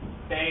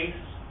base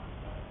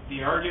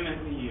the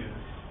argument we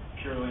use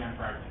purely on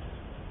pragmatism.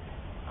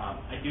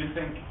 I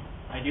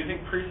do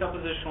think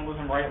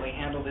presuppositionalism, rightly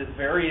handled, is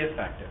very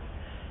effective.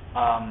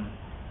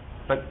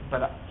 But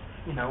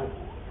you know,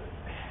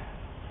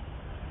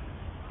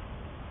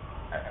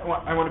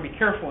 I want to be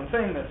careful in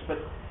saying this, but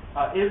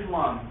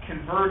Islam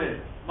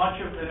converted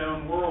much of the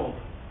known world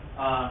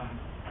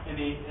in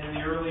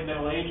the early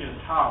Middle Ages.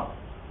 How?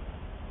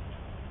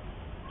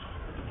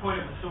 At the point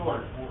of the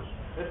sword.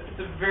 It's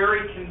a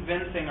very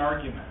convincing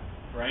argument,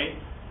 right?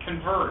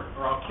 Convert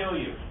or I'll kill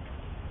you.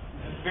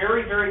 It's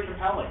very, very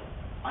compelling.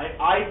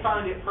 I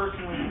find it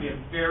personally to be a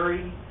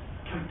very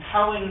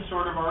compelling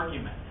sort of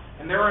argument.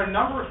 And there are a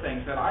number of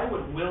things that I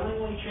would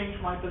willingly change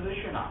my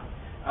position on,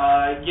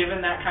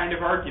 given that kind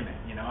of argument.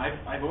 You know,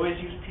 I've always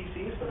used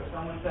PCs, but if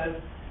someone says,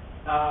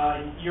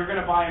 you're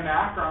going to buy a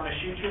Mac or I'm going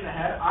to shoot you in the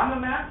head, I'm a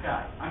Mac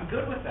guy. I'm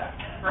good with that,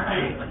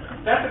 right?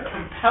 That's a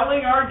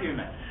compelling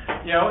argument.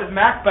 You know, is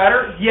Mac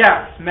better?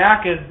 Yes,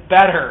 Mac is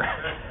better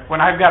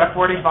when I've got a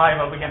 45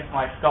 up against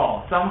my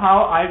skull.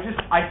 Somehow I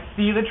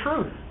see the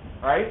truth,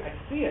 right? I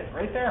see it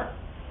right there.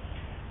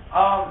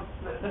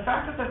 The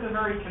fact that that's a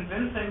very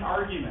convincing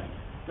argument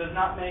does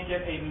not make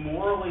it a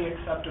morally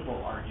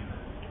acceptable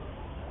argument,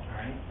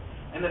 right?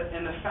 And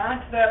the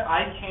fact that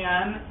I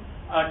can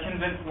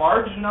convince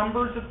large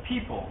numbers of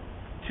people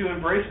to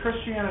embrace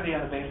Christianity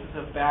on the basis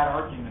of bad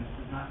arguments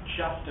does not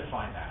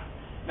justify that.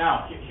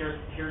 Now,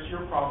 here's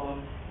your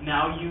problem.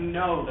 Now you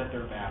know that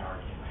they're bad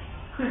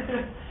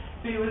arguments.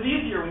 See, it was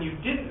easier when you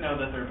didn't know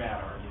that they're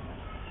bad arguments.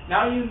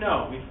 Now you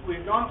know.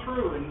 We've gone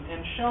through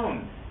and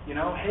shown, you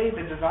know, hey,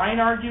 the design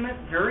argument,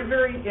 very,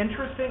 very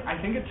interesting. I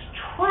think it's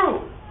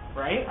true,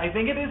 right? I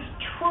think it is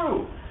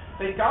true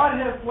that God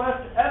has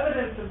left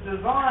evidence of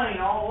design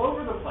all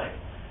over the place.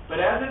 But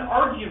as an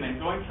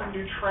argument, going from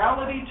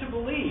neutrality to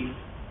belief,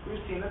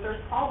 we've seen that there's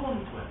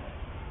problems with it,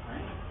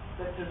 right?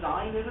 That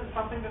design isn't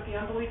something that the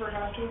unbeliever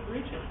has to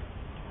agree to.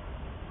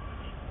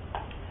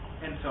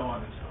 And so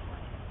on and so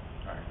forth.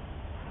 All right.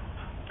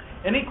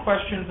 Any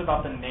questions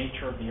about the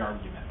nature of the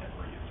argument that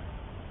we're using?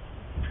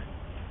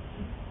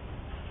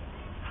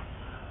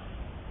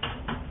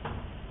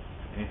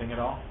 Anything at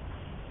all?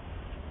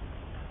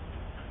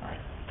 All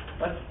right.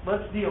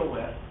 Let's deal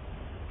with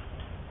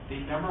the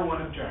number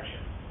one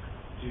objection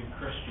to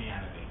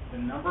Christianity. The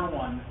number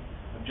one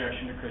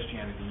objection to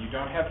Christianity. You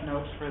don't have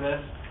notes for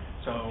this,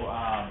 so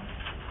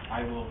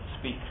I will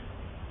speak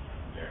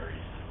very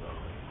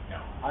slowly. No,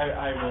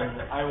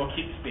 I will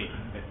keep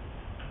speaking. But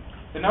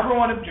the number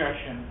one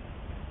objection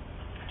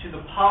to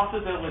the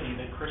possibility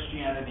that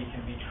Christianity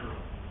can be true.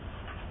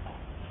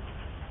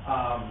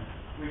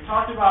 We've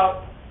talked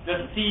about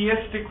the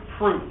theistic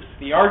proofs,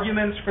 the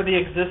arguments for the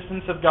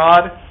existence of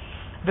God.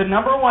 The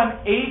number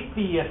one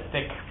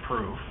atheistic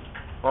proof,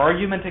 or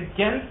argument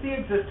against the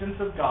existence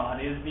of God,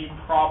 is the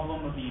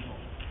problem of evil.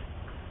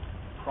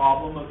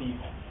 Problem of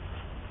evil.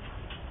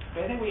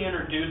 I think we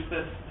introduced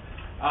this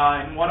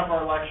in one of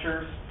our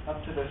lectures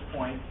up to this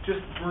point,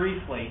 just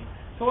briefly.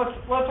 So let's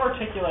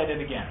articulate it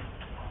again.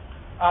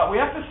 We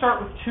have to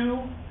start with two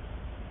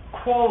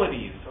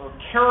qualities or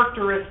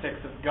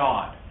characteristics of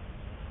God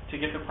to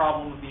get the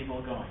problem of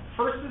evil going.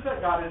 First is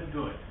that God is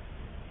good.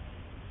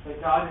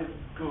 That God is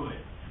good.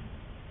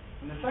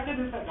 And the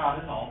second is that God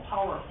is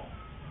all-powerful.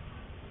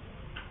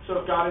 So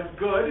if God is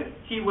good,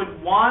 He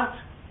would want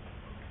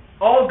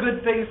all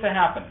good things to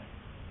happen.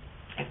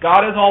 If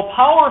God is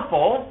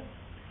all-powerful,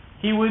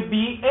 He would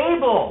be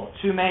able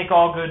to make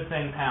all good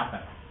things happen.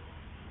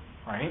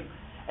 Right?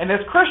 And as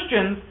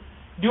Christians,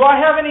 do I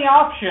have any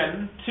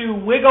option to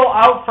wiggle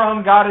out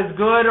from God is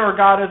good or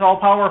God is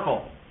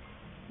all-powerful?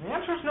 The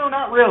answer is no,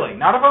 not really.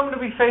 Not if I'm going to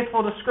be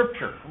faithful to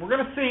Scripture. We're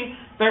going to see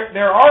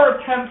there are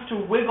attempts to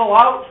wiggle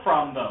out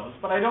from those,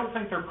 but I don't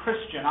think they're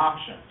Christian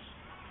options.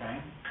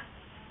 Okay?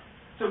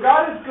 So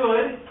God is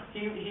good.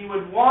 He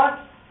would want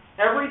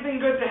everything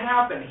good to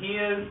happen. He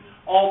is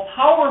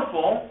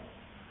all-powerful.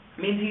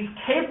 Means He's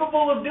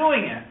capable of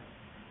doing it.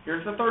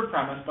 Here's the third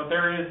premise, but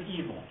there is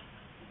evil.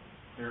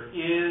 There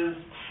is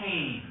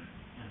pain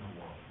in the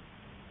world.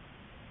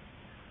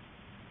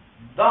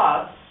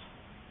 Thus,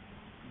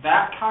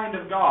 that kind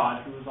of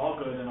God, who is all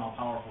good and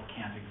all-powerful,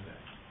 can't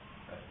exist.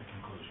 That's the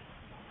conclusion.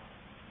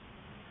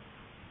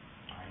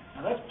 All right.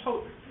 Now that's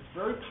potent. It's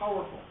very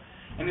powerful.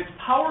 And it's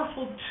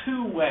powerful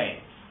two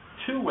ways.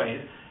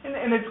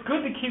 And it's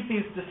good to keep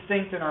these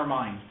distinct in our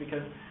minds,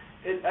 because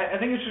I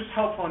think it's just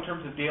helpful in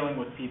terms of dealing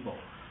with people.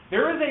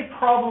 There is a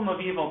problem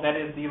of evil that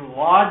is the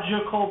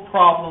logical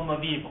problem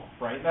of evil,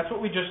 right? That's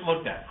what we just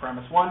looked at.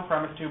 Premise 1,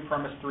 premise 2,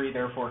 premise 3,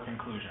 therefore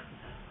conclusion.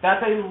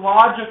 That's a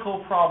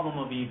logical problem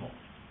of evil.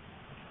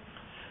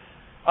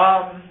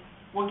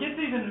 What gets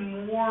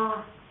even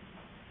more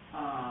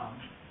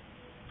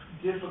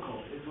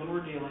difficult is when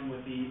we're dealing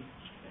with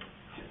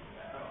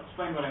I'll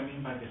explain what I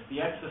mean by this, the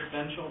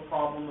existential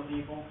problem of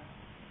evil.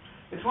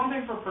 It's one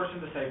thing for a person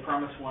to say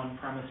premise 1,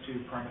 premise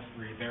 2, premise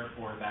 3,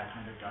 therefore that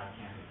kind of God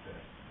can't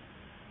exist.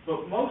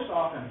 But most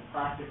often,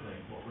 practically,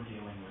 what we're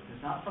dealing with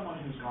is not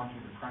someone who's gone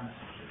through the premises.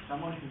 It's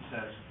someone who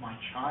says, my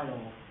child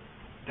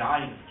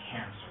died of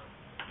cancer.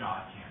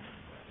 God can't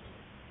exist.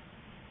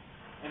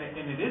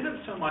 And it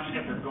isn't so much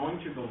that they're going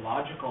through the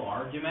logical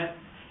argument,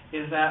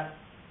 is that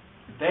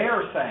they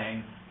are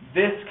saying,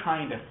 this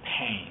kind of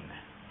pain,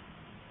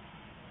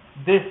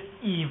 this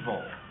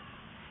evil,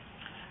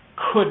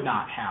 could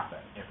not happen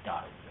if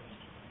God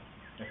exists.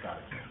 If God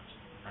exists,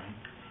 right?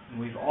 And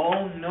we've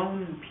all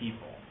known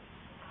people.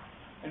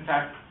 In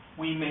fact,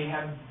 we may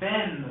have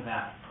been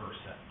that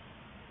person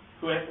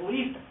who at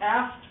least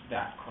asked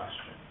that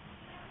question.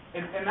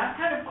 And that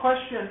kind of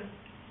question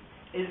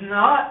is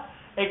not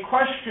a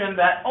question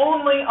that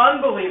only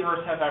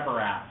unbelievers have ever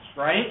asked,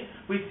 right?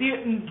 We see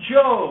it in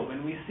Job,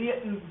 and we see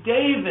it in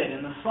David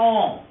in the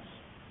Psalms.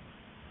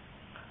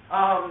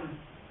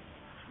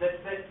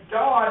 That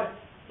God,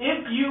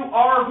 if you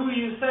are who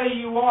you say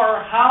you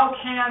are, how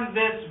can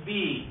this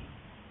be?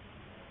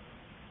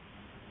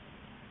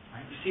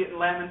 Right? You see it in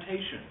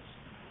Lamentations.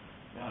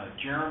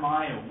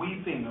 Jeremiah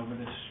weeping over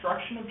the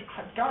destruction of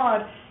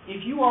God.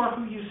 If you are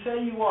who you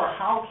say you are,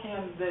 how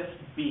can this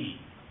be?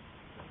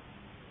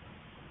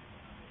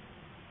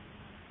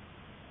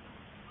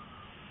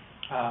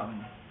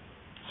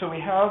 So we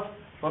have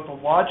both the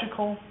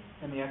logical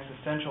and the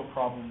existential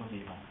problem of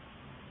evil.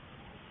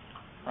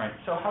 All right,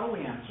 so how do we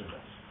answer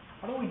this?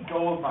 How do we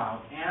go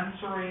about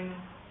answering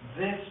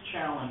this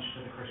challenge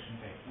to the Christian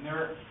faith? And there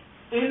are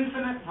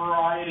infinite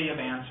variety of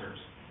answers.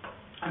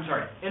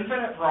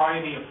 Infinite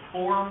variety of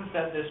forms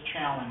that this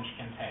challenge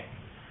can take.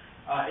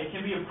 It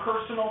can be a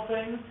personal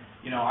thing.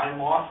 I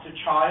lost a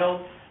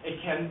child.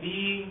 It can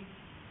be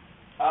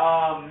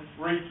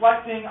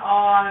reflecting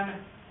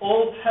on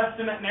Old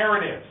Testament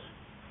narratives.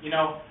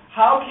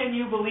 How can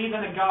you believe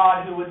in a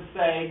God who would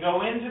say,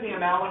 go into the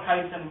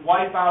Amalekites and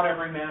wipe out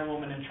every man,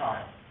 woman, and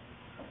child?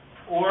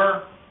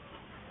 Or,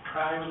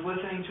 I was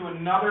listening to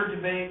another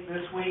debate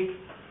this week,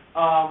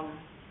 Psalm,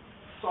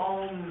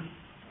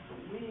 I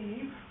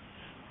believe,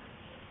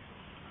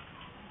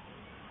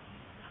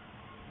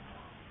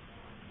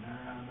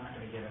 I'm not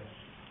going to get it.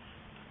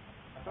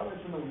 I thought it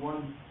was in the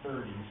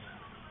 130s.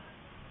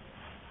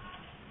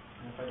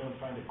 And if I don't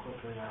find it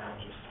quickly, I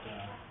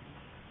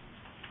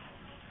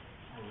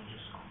will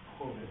just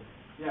quote it.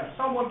 Yeah,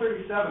 Psalm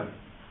 137.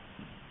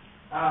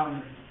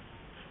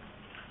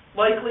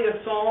 Likely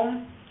a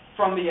psalm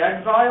from the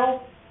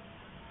exile.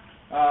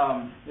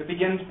 It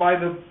begins, by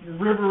the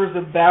rivers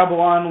of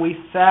Babylon we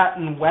sat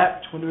and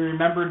wept when we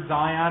remembered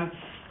Zion,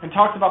 and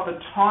talks about the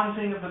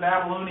taunting of the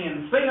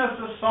Babylonians. Sing us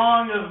a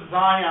song of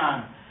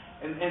Zion.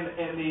 And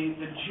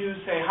the Jews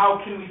say,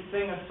 how can we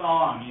sing a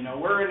song?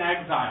 We're in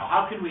exile.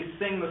 How can we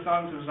sing the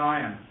songs of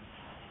Zion?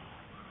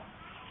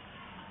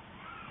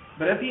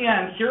 But at the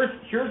end,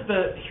 here's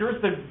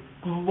the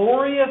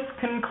glorious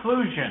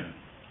conclusion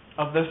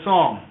of the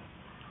song.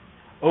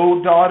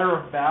 O daughter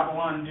of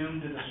Babylon,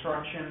 doomed to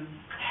destruction,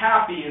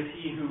 happy is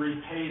he who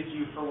repays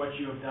you for what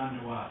you have done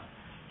to us.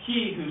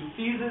 He who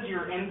seizes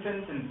your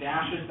infants and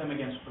dashes them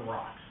against the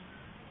rocks.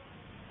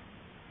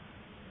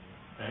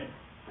 Okay?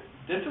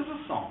 This is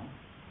a psalm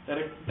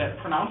that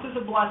pronounces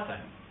a blessing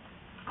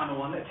on the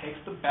one that takes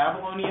the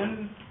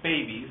Babylonian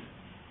babies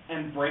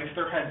and breaks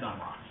their heads on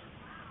rocks.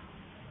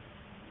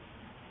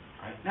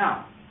 Right?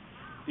 Now,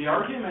 the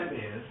argument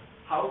is,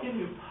 how can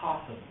you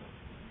possibly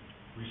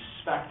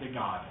respect a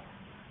God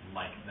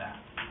like that?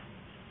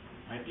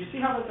 Right? Do you see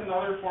how that's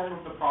another form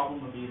of the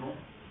problem of evil?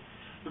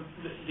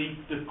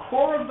 The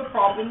core of the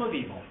problem of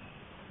evil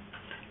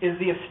is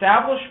the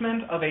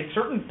establishment of a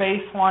certain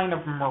baseline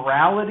of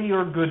morality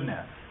or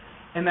goodness,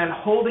 and then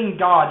holding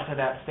God to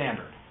that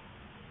standard.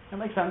 That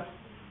makes sense?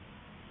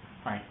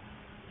 Right.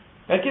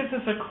 That gives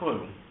us a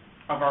clue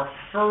of our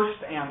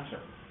first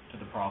answer to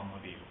the problem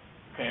of evil.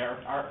 Okay,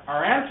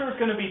 our answer is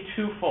going to be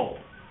twofold.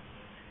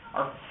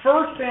 Our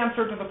first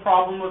answer to the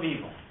problem of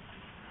evil,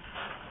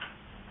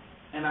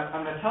 and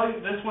I'm going to tell you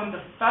this one's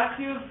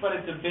effective, but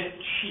it's a bit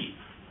cheap.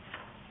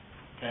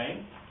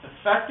 Okay? It's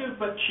effective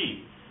but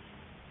cheap.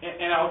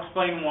 And I'll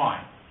explain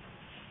why.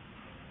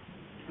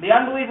 The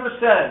unbeliever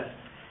says,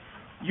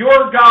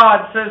 your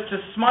God says to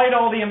smite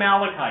all the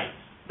Amalekites.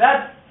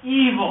 That's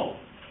evil.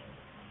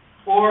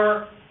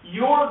 Or,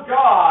 your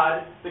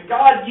God, the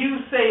God you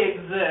say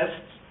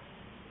exists,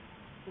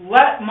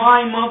 let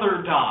my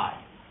mother die.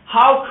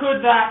 How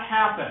could that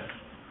happen?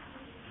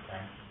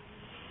 Okay.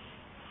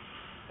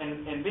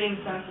 And being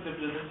sensitive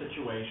to the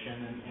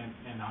situation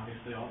and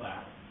obviously all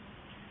that,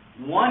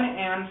 one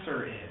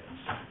answer is,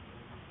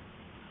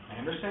 I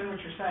understand what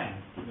you're saying,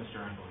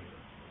 Mr. Unbeliever,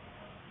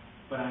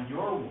 but on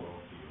your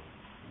worldview,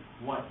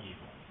 what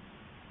evil?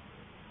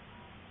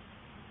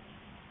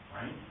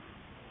 Right?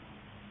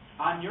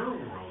 On your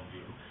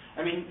worldview.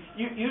 I mean,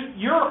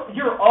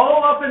 you're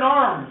all up in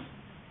arms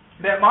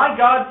that my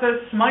God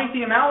says smite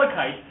the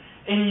Amalekites.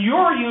 In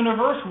your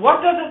universe,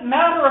 what does it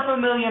matter if 1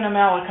 million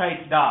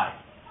Amalekites die?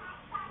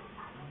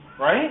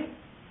 Right?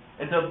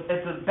 It's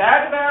a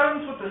bag of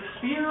atoms with a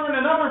spear and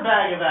another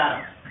bag of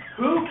atoms.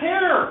 Who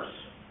cares?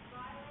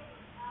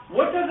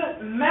 What does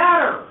it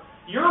matter?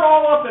 you're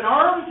all up in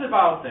arms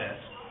about this.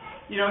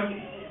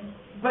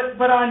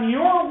 But on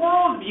your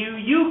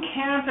worldview, you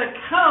can't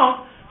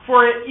account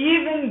for it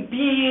even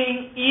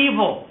being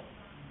evil.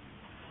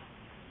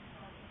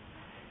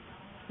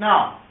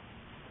 Now,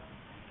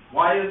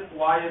 why is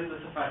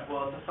this effective?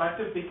 Well, it's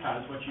effective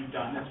because what you've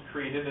done is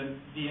created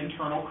the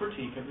internal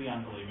critique of the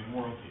unbelieving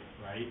worldview,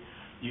 right?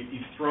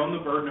 You've thrown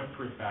the burden of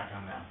proof back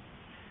on them.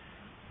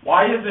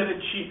 Why is it a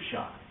cheap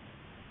shot?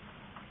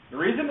 The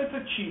reason it's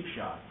a cheap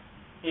shot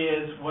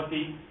is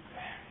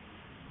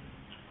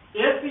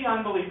if the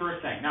unbeliever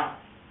is saying, now,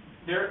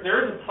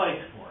 there is a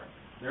place for it.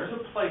 There's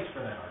a place for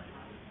that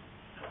argument.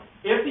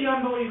 If the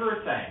unbeliever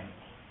is saying,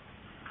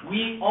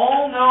 we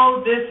all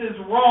know this is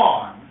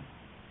wrong,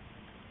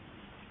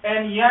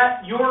 and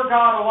yet your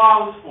God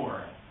allows for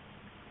it,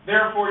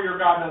 therefore your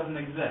God doesn't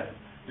exist,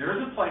 there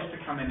is a place to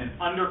come in and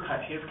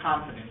undercut his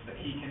confidence that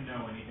he can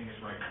know anything is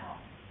right or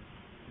wrong,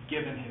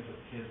 given his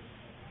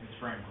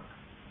framework.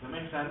 Does that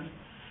make sense?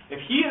 If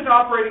he is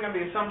operating on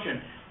the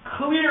assumption,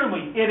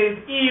 clearly it is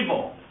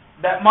evil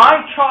that my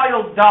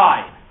child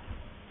died,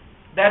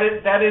 that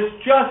is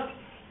just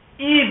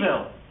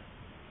evil,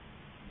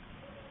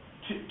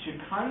 to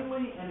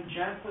kindly and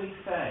gently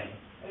say,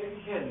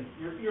 again,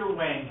 you're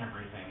weighing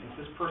everything. Is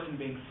this person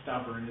being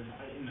stubborn?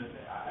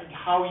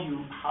 How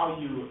you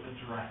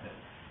address it?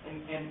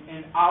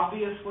 And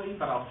obviously,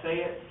 but I'll say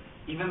it,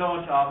 even though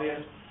it's obvious,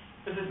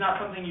 this is not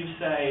something you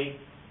say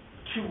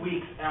 2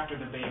 weeks after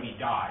the baby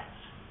dies,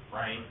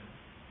 right?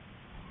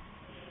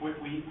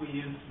 We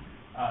use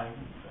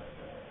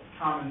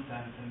common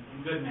sense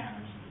and good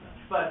manners and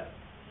such. But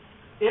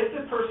if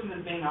the person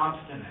is being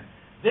obstinate,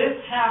 this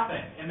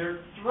happened, and they're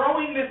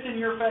throwing this in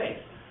your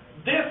face,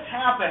 this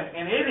happened,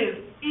 and it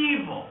is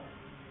evil,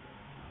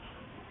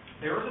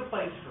 there is a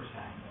place for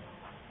saying,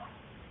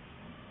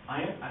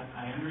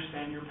 I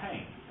understand your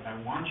pain, but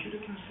I want you to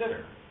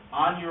consider,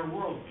 on your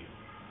worldview,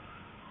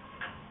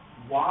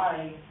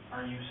 why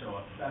are you so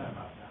upset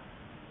about that?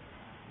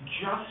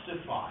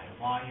 Justify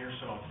why you're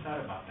so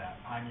upset about that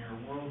on your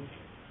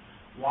worldview.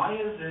 Why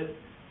is it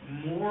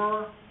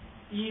more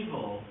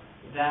evil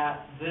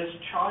that this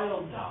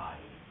child died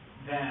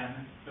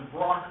than the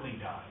broccoli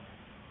died?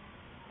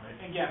 Right?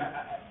 Again,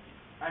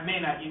 I may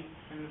not use,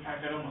 in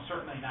fact, I'd almost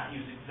certainly not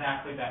use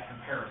exactly that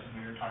comparison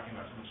when you're talking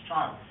about someone's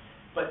child,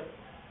 but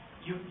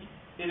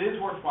it is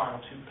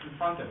worthwhile to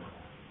confront them with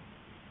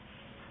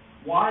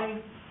that. Why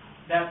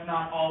that's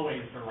not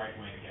always the right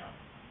way to go.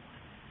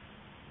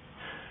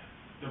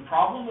 The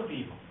problem of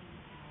evil,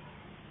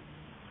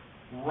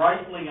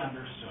 rightly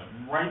understood,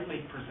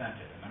 rightly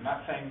presented, and I'm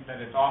not saying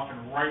that it's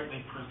often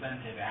rightly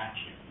presented at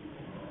you,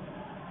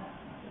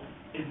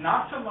 is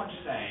not so much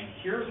saying,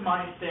 here's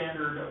my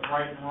standard of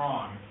right and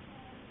wrong,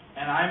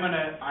 and I'm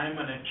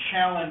gonna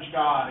challenge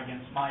God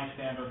against my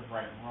standard of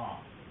right and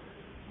wrong.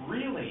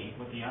 Really,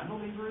 what the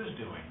unbeliever is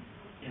doing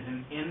is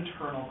an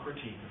internal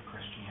critique of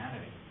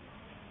Christianity.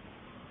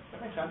 Does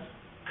that make sense?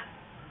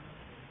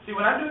 See,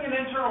 when I'm doing an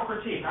internal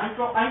critique, I'm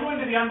going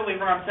to the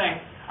unbeliever and I'm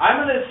saying, I'm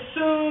going to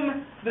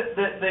assume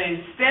the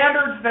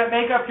standards that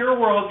make up your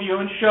worldview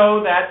and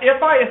show that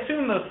if I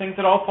assume those things,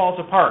 it all falls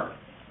apart.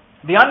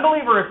 The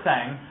unbeliever is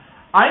saying,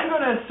 I'm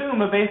going to assume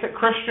a basic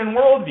Christian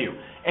worldview.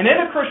 And in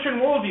a Christian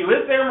worldview,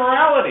 is there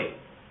morality?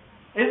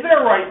 Is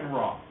there right and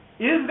wrong?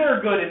 Is there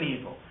good and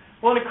evil?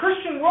 Well, in a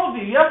Christian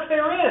worldview, yes,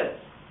 there is.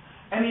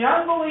 And the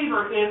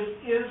unbeliever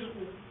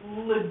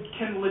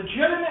can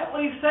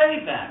legitimately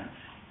say then,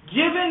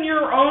 given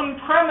your own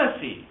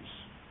premises,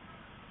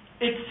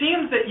 it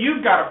seems that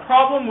you've got a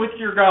problem with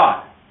your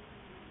God.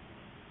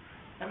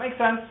 That makes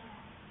sense?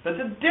 That's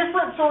a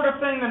different sort of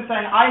thing than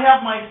saying, I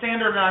have my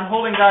standard and I'm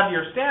holding God to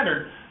your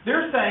standard.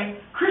 They're saying,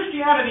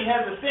 Christianity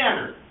has a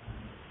standard,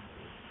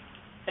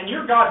 and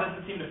your God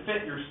doesn't seem to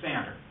fit your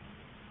standard.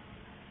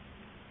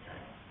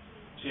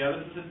 See,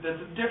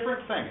 that's a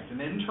different thing. It's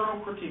an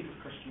internal critique of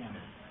Christianity.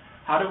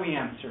 How do we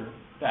answer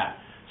that?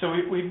 So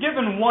we've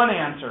given one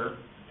answer,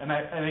 and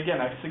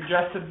again, I've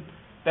suggested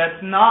that's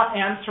not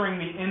answering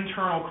the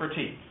internal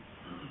critique.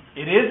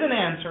 It is an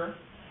answer.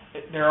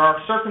 There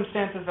are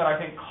circumstances that I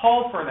think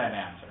call for that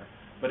answer,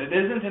 but it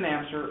isn't an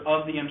answer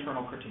of the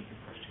internal critique of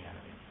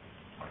Christianity.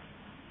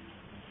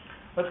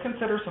 Let's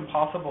consider some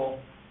possible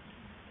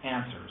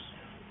answers.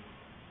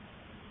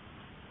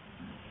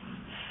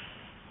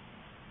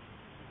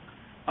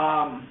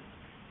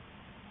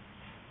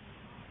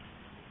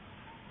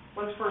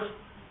 Let's first,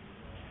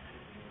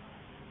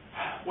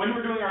 when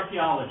we're doing our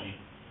theology,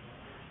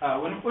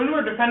 when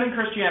we're defending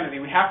Christianity,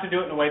 we have to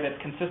do it in a way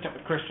that's consistent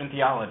with Christian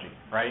theology,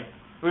 right?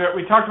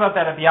 We talked about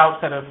that at the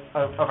outset of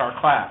our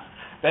class,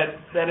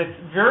 that it's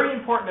very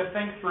important to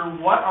think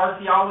through what our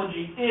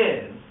theology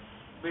is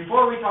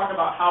before we talk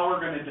about how we're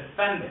going to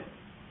defend it.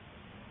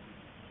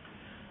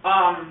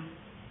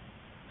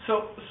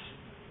 So,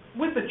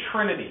 with the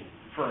Trinity,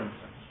 for instance,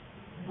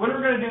 when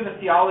we're going to do the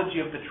theology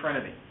of the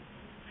Trinity,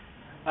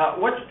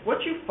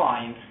 what you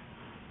find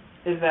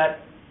is that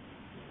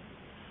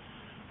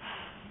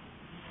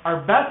our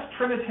best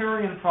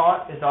Trinitarian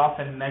thought is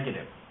often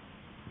negative.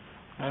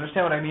 You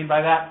understand what I mean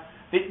by that?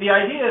 The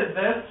idea is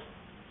this,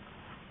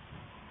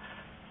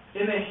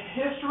 in the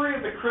history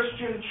of the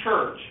Christian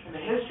church, in the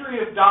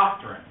history of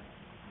doctrine,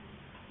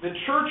 the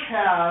church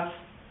has,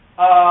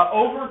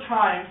 over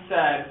time,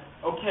 said,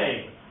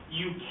 okay,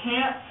 you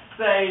can't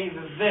say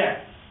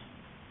this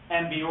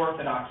and be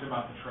orthodox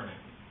about the Trinity,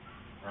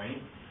 right?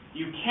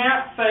 You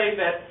can't say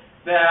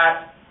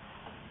that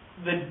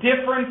the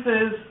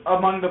differences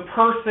among the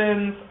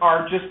persons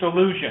are just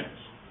illusions,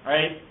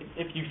 right?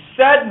 If you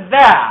said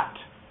that,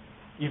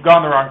 you've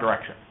gone the wrong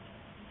direction,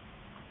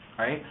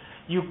 right?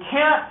 You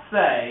can't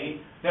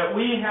say that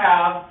we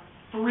have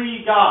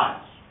three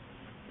gods.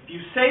 If you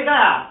say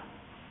that,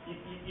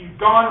 you've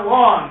gone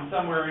wrong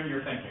somewhere in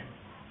your thinking,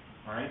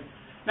 all right?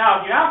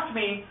 Now, if you ask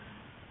me,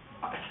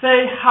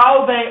 say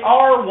how they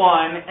are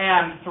one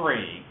and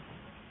three,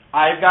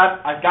 I've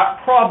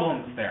got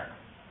problems there,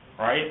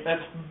 right?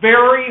 That's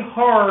very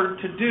hard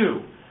to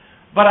do.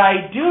 But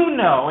I do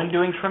know, in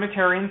doing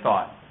Trinitarian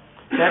thought,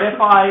 that if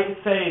I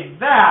say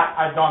that,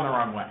 I've gone the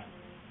wrong way.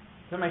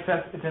 Does that make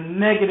sense? It's a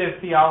negative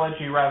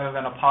theology rather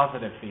than a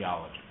positive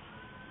theology.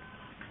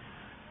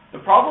 The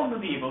problem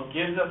of evil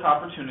gives us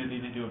opportunity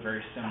to do a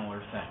very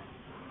similar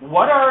thing.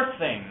 What are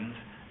things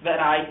that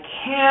I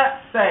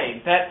can't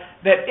say,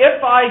 that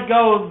if I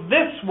go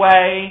this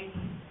way,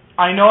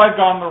 I know I've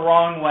gone the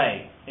wrong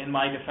way in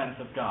my defense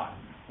of God?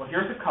 Well,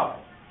 here's a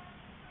couple.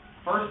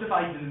 First, if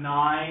I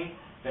deny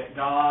that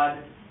God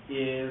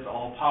is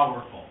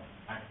all-powerful,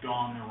 I've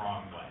gone the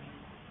wrong way.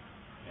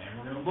 And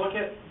we're going to look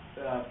at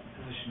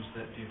positions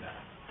that do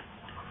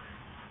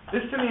that.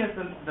 This to me is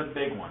the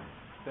big one,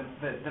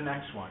 the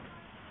next one.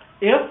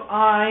 If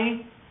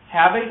I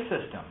have a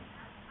system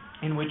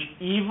in which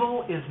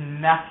evil is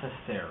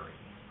necessary,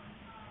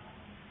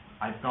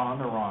 I've gone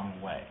the wrong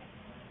way.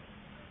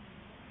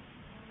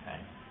 Okay.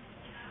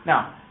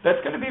 Now, that's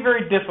going to be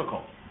very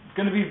difficult. It's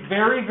going to be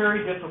very,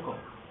 very difficult.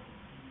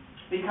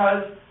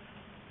 Because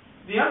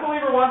the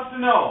unbeliever wants to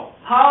know,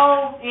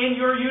 how in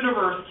your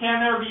universe can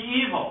there be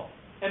evil?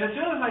 And as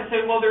soon as I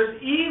say, well,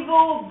 there's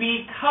evil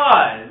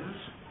because,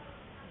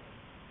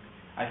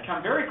 I've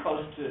come very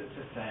close to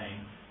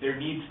saying there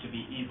needs to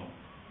be evil.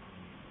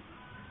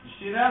 You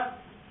see that?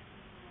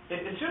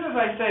 As soon as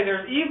I say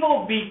there's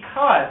evil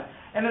because,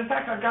 and in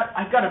fact I've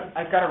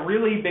got a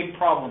really big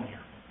problem here.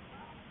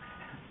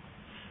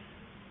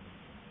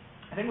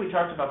 I think we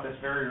talked about this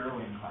very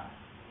early in class.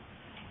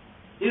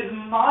 Is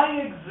my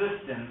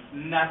existence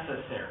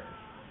necessary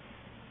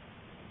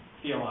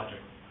theologically?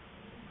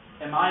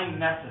 Am I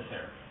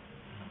necessary?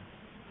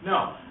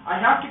 No. I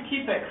have to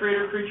keep that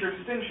creator-creature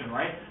distinction,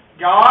 right?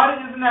 God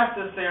is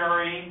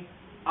necessary,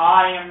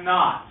 I am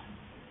not.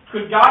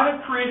 Could God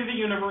have created a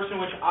universe in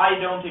which I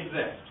don't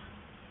exist?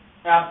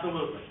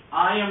 Absolutely.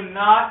 I am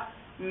not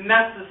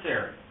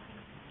necessary.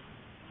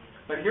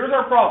 But here's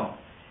our problem.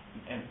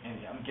 And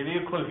I'm giving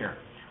you a clue here.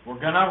 We're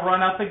going to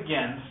run up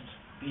against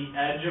the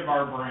edge of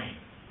our brain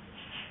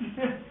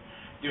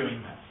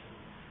doing this.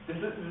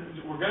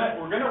 We're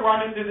going to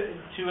run into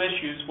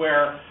issues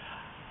where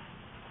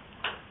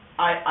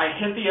I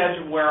hit the edge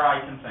of where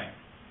I can think.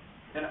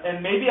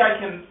 And maybe I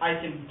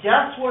can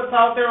guess what's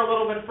out there a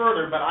little bit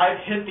further, but I've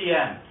hit the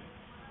end.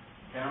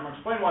 Okay, I'm going to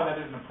explain why that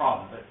isn't a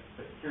problem, but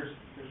here's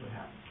what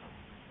happens.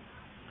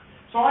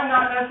 So I'm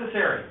not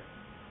necessary.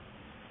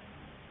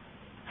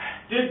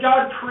 Did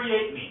God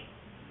create me?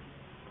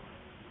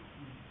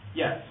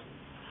 Yes.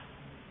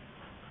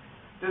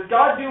 Does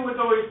God do what's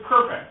always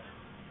perfect?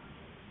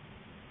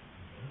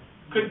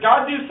 Could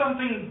God do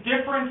something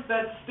different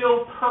that's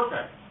still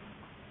perfect?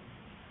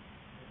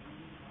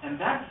 And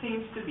that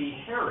seems to be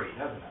hairy,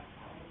 doesn't it?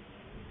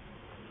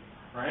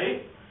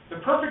 Right? The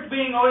perfect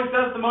being always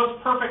does the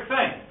most perfect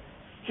thing.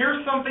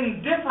 Here's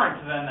something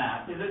different than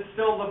that. Is it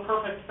still the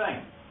perfect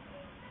thing?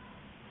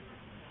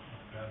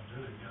 God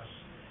did it, yes.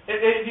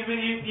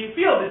 You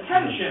feel the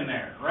tension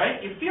there, right?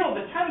 You feel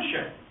the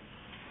tension.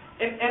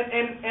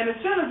 And as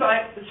soon as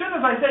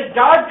I say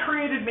God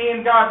created me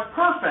and God's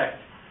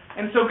perfect,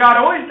 and so God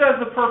always does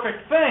the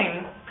perfect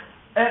thing,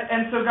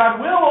 and so God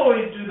will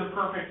always do the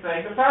perfect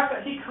thing, the fact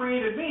that He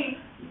created me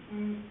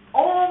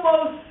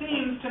almost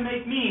seems to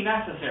make me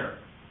necessary.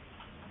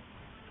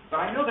 But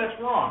I know that's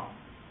wrong.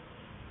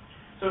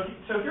 So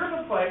here's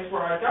a place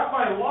where I've got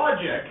my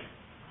logic,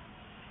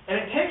 and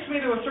it takes me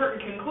to a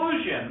certain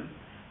conclusion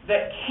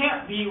that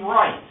can't be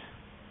right.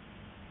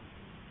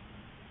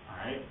 All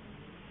right?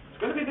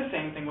 It's going to be the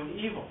same thing with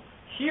evil.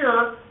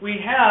 Here we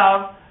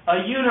have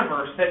a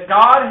universe that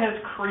God has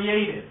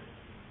created.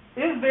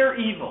 Is there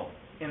evil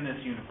in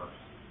this universe?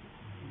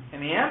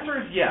 And the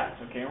answer is yes.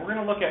 Okay, we're going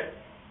to look at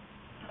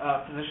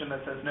a position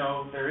that says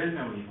no, there is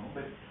no evil.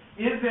 But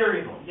is there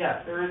evil?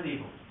 Yes, there is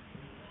evil.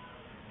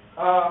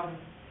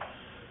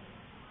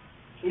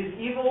 Is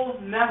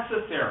evil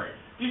necessary?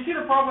 Do you see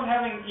the problem with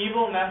having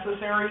evil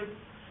necessary?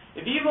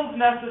 If evil's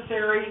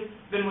necessary,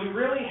 then we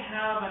really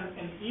have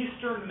an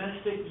Eastern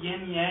mystic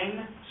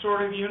yin-yang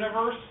sort of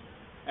universe,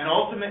 an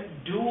ultimate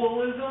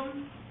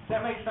dualism. Does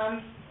that make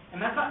sense?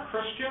 And that's not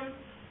Christian.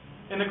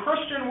 In the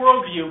Christian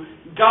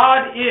worldview,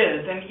 God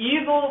is, and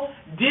evil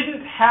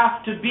didn't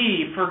have to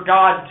be for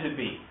God to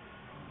be.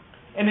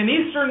 In an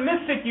Eastern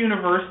mystic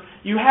universe,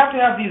 you have to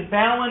have these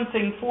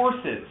balancing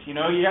forces. You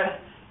know, you got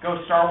go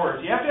Star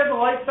Wars. You have to have the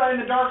light side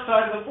and the dark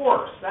side of the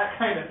Force, that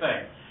kind of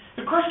thing.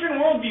 The Christian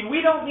worldview,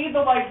 we don't need the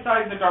light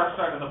side and the dark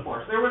side of the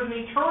Force. There was an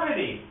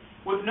eternity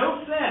with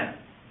no sin,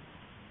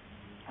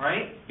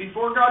 right,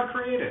 before God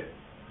created.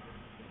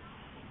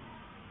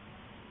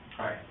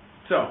 All right,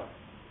 so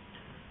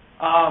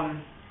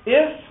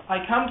if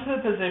I come to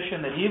the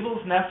position that evil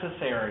is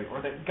necessary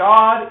or that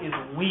God is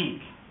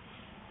weak,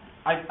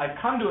 I've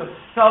come to a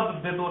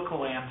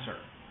sub-biblical answer,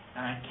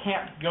 and I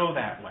can't go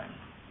that way.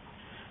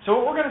 So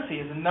what we're going to see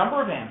is a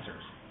number of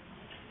answers.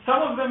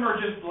 Some of them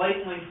are just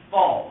blatantly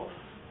false.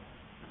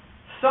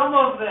 Some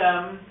of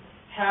them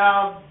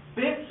have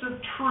bits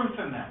of truth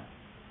in them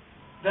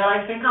that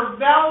I think are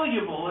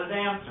valuable as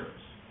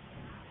answers.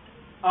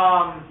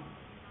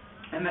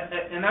 And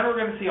then we're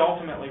going to see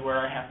ultimately where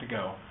I have to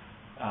go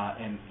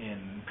in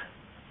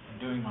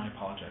doing my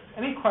apologetics.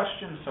 Any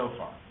questions so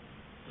far?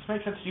 Does this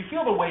make sense? Do you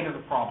feel the weight of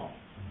the problem?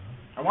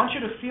 I want you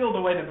to feel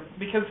the weight of the...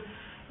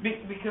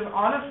 Because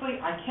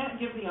honestly, I can't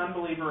give the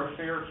unbeliever a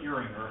fair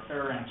hearing or a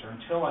fair answer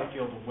until I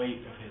feel the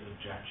weight of his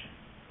objection.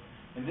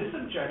 And this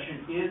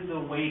objection is the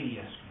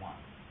weightiest one.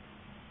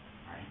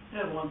 Right?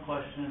 I have one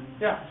question.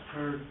 Yeah.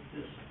 For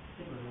this,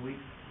 I think it was a week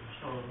or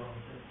so ago.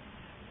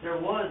 There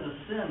was a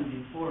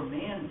sin before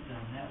man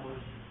sinned. That was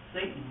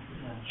Satan's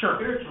sin. Sure.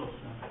 Spiritual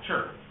sin.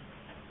 Sure.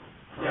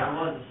 So there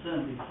was a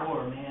sin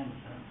before man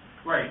sinned.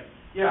 Right.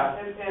 Yeah.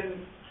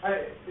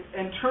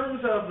 In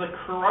terms of the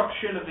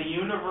corruption of the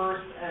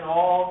universe and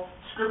all,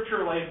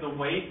 Scripture lays the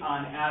weight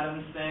on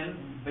Adam's sin.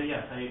 But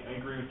yes, I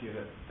agree with you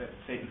that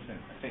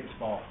Satan's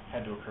fall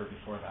had to occur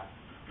before that.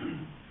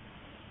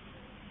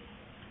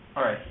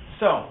 All right.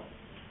 So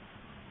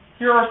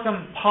here are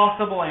some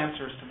possible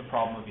answers to the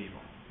problem of evil.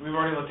 We've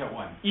already looked at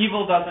one.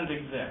 Evil doesn't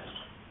exist.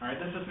 All right.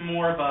 This is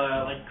more of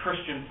a like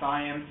Christian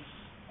Science is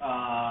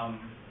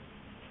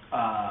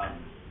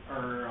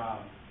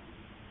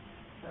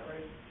that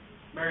right?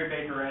 Mary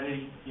Baker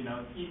Eddy,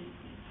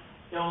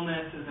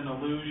 illness is an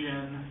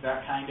illusion,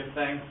 that kind of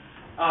thing.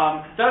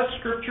 Does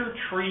Scripture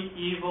treat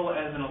evil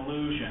as an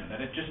illusion, that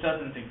it just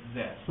doesn't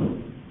exist?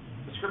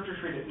 Does Scripture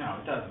treat it? No,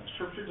 it doesn't.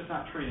 Scripture does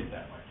not treat it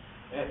that way.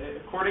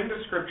 According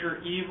to Scripture,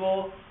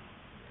 evil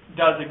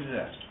does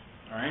exist.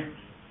 All right?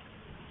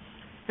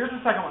 Here's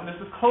the second one.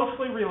 This is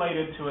closely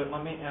related to it.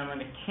 I'm going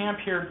to camp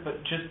here,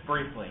 but just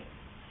briefly.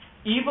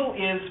 Evil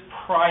is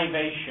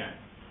privation.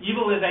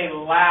 Evil is a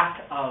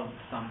lack of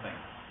something.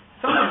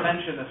 Someone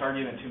mentioned this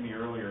argument to me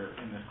earlier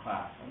in this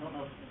class. I don't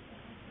know if...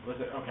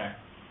 Was it? Okay.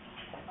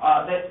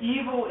 That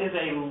evil is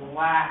a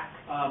lack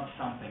of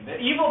something. That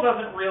evil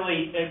doesn't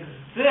really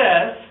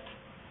exist,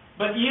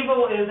 but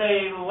evil is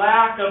a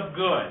lack of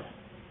good.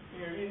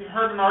 You've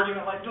heard an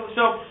argument like this.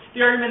 So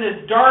the argument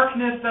is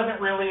darkness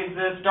doesn't really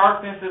exist.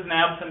 Darkness is an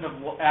absence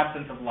of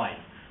light.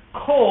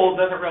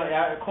 Cold is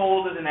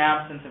an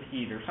absence of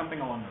heat, or something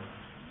along those lines.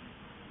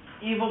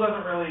 Evil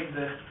doesn't really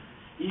exist.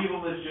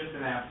 Evil is just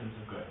an absence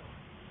of good.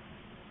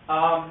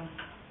 I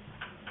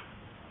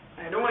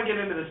don't want to get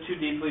into this too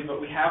deeply,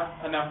 but we have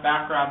enough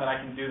background that I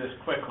can do this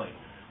quickly.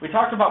 We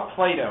talked about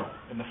Plato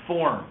and the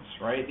forms,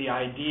 right? The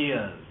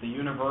ideas, the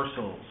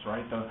universals,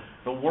 right?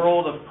 The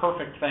world of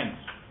perfect things.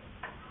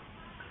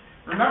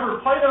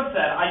 Remember, Plato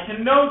said, I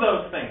can know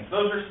those things.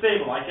 Those are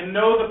stable. I can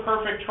know the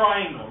perfect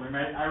triangle.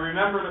 I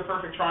remember the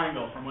perfect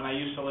triangle from when I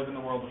used to live in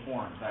the world of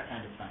forms, that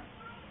kind of thing.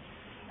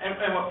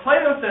 And what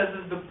Plato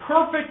says is the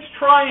perfect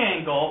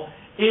triangle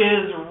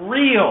is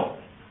real.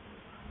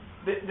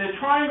 The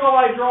triangle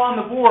I draw on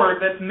the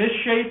board that's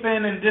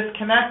misshapen and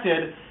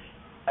disconnected,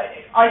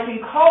 I can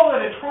call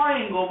it a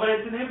triangle, but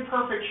it's an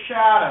imperfect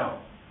shadow.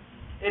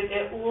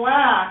 It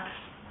lacks,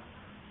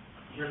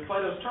 here's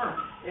Plato's term,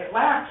 it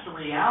lacks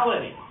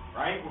reality,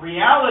 right?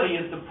 Reality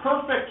is the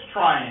perfect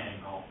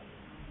triangle.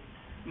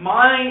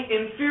 My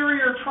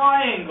inferior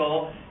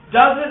triangle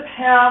doesn't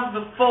have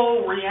the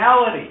full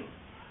reality.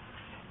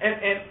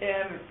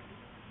 And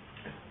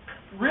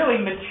really,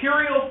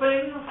 material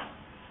things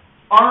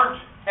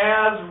aren't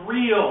as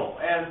real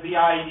as the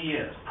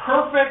ideas.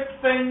 Perfect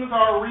things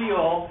are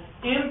real.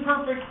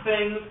 Imperfect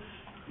things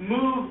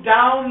move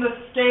down the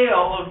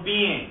scale of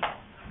being.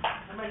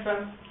 Does that make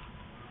sense?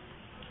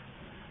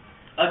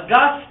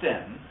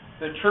 Augustine,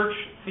 the church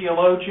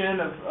theologian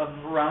of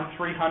around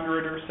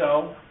 300 or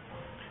so,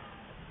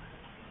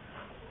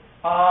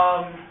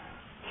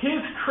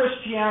 his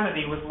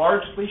Christianity was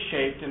largely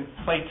shaped in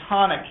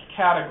Platonic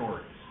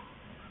categories.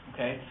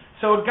 Okay?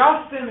 So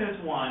Augustine is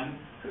one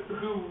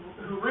who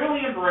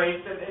really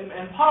embraced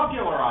and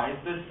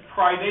popularized this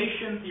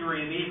privation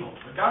theory of evil.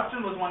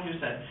 Augustine was one who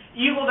said,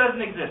 evil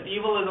doesn't exist.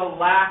 Evil is a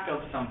lack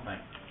of something.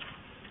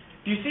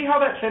 Do you see how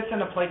that fits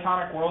in a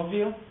Platonic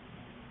worldview?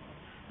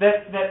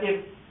 That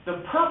if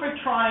the perfect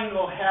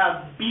triangle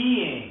has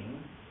being,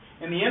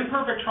 and the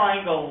imperfect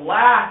triangle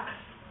lacks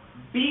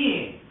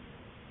being,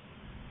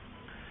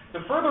 the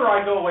further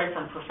I go away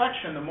from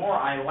perfection, the more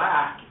I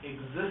lack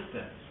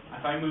existence.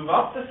 If I move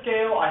up the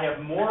scale, I have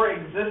more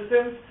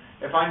existence.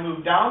 If I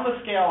move down the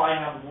scale, I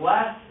have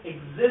less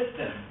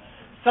existence.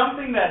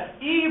 Something that's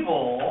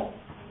evil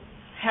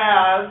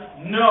has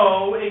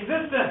no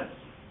existence.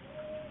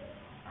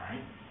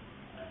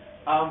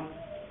 All right?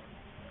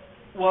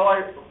 Well,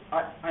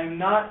 I'm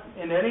not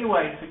in any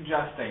way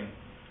suggesting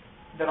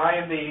that I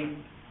am the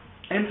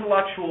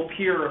intellectual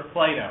peer of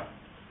Plato.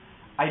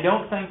 I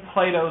don't think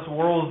Plato's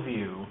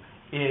worldview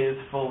is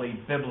fully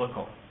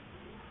biblical.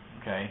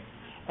 Okay?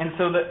 And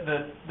so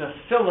the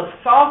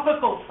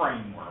philosophical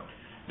framework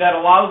that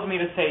allows me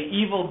to say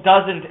evil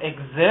doesn't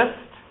exist,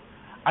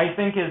 I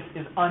think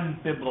is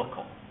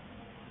unbiblical.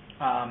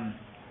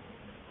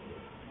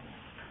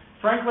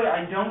 Frankly,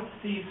 I don't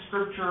see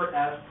Scripture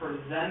as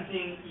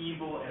presenting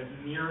evil as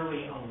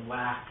merely a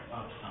lack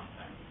of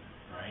something,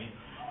 right?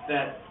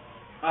 That,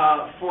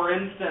 for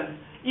instance,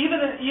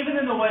 even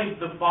in the way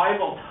the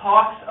Bible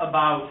talks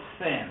about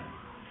sin,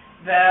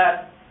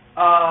 that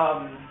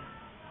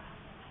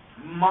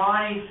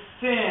my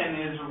sin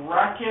is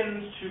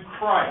reckoned to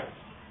Christ.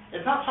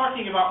 It's not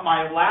talking about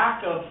my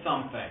lack of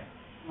something.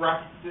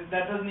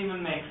 That doesn't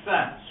even make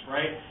sense,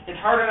 right? It's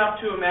hard enough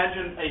to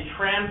imagine a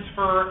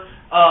transfer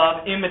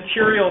of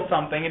immaterial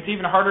something. It's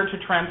even harder to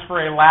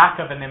transfer a lack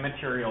of an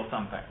immaterial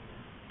something.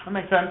 That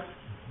makes sense?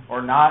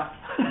 Or not?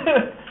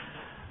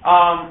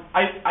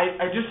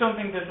 I just don't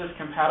think this is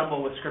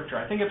compatible with Scripture.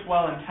 I think it's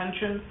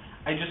well-intentioned.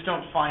 I just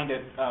don't find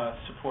it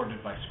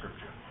supported by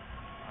Scripture.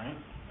 Right?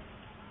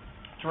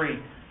 3,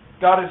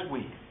 God is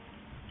weak.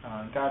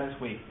 God is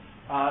weak.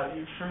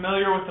 You're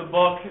familiar with the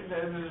book.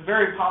 It was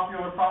very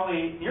popular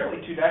probably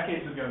nearly 2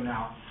 decades ago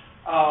now.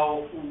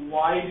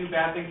 Why do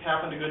bad things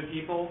happen to good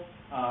people?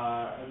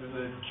 There's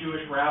a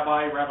Jewish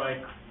rabbi,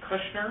 Rabbi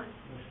Kushner.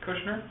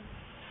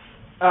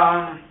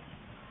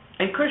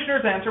 And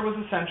Kushner's answer was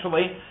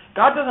essentially,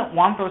 God doesn't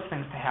want those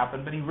things to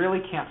happen, but he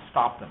really can't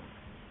stop them.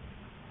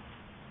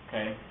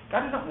 Okay?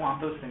 God doesn't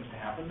want those things to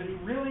happen, but he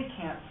really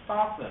can't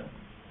stop them.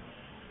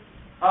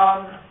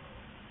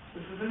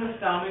 This is an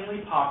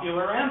astoundingly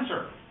popular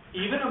answer,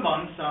 even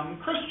among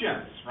some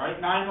Christians, right?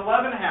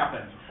 9/11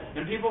 happened,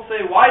 and people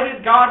say, why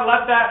did God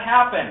let that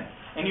happen?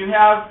 And you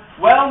have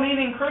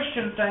well-meaning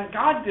Christians saying,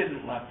 God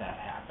didn't let that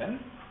happen.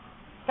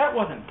 That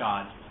wasn't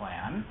God's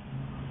plan.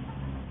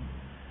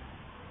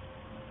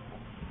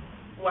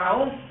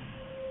 Well,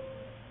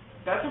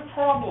 that's a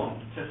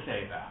problem to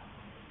say that.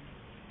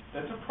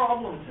 That's a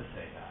problem to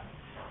say that.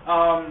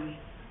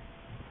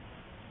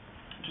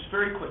 Just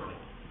very quickly,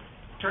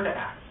 turn to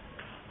Acts.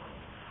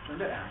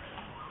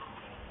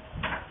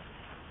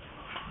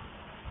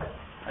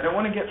 I don't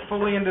want to get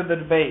fully into the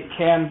debate.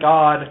 Can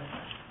God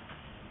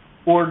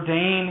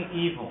ordain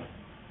evil?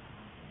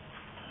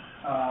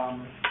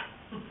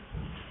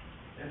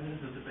 It is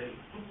a debate.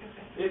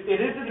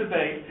 It is a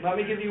debate. Let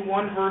me give you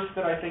one verse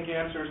that I think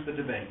answers the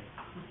debate.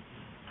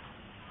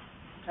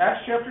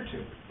 Acts chapter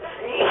 2.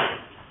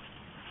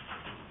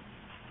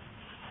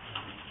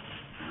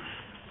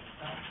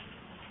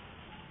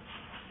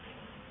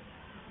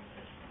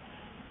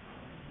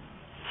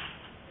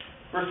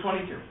 Verse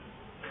 22.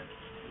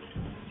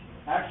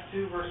 Acts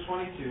 2, verse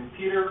 22.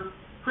 Peter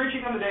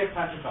preaching on the day of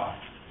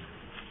Pentecost.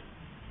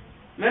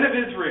 Men of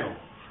Israel,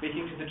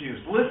 speaking to the Jews,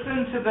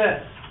 listen to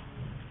this.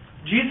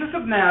 Jesus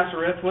of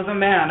Nazareth was a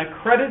man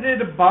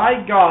accredited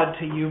by God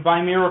to you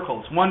by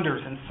miracles,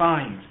 wonders, and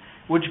signs,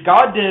 which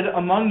God did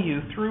among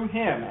you through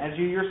him, as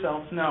you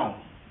yourselves know.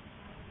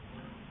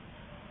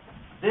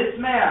 This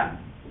man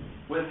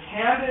was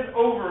handed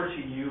over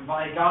to you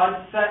by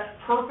God's set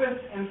purpose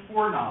and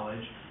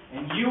foreknowledge,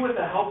 and you, with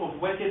the help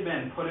of wicked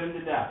men, put him to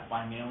death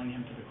by nailing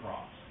him to the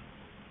cross.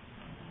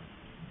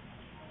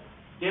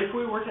 If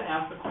we were to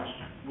ask the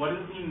question, what is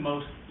the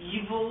most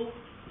evil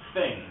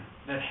thing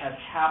that has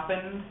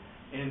happened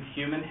in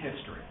human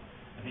history?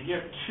 I think you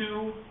have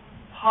 2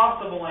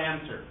 possible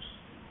answers.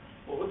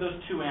 What would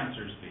those 2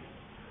 answers be?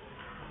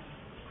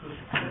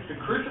 The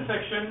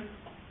crucifixion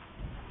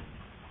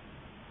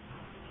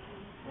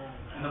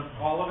and the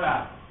fall of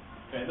Adam.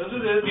 Okay, those are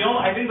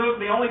I think those are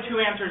the only 2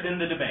 answers in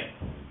the debate.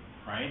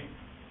 Right?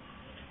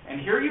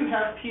 And here you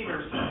have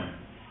Peter saying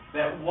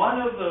that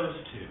one of those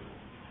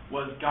 2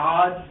 was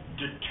God's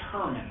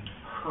determined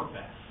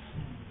purpose.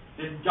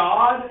 Did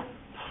God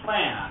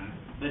plan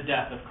the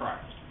death of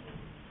Christ?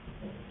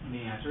 And the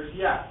answer is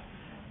yes.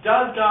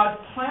 Does God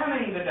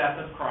planning the death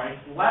of Christ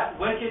let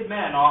wicked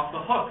men off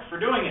the hook for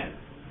doing it?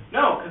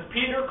 No, because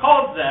Peter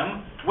calls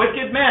them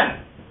wicked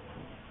men.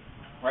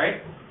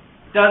 Right?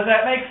 Does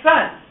that make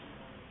sense?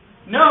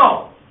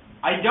 No,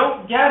 I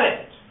don't get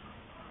it.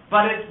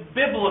 But it's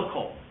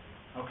biblical,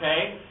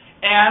 okay?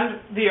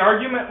 And the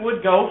argument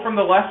would go from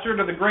the lesser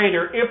to the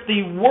greater. If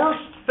the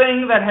worst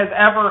thing that has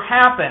ever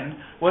happened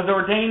was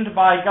ordained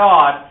by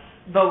God,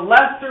 the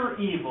lesser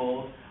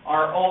evils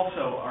are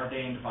also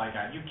ordained by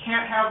God. You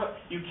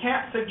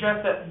can't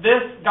suggest that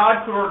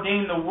God could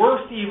ordain the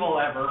worst evil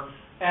ever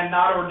and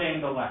not ordain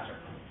the lesser.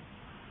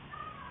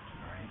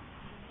 Right?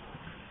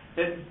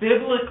 That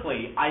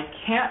biblically, I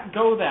can't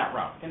go that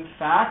route. In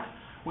fact,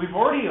 we've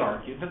already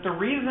argued that the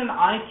reason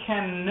I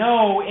can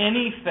know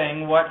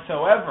anything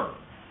whatsoever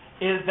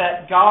is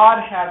that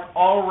God has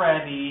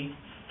already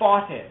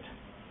thought it.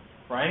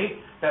 right?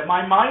 That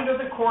my mind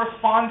doesn't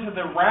correspond to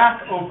the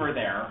rack over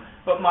there,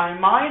 but my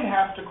mind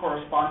has to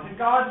correspond to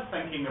God's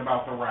thinking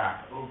about the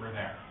rack over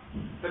there.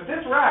 That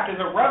this rack is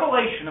a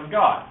revelation of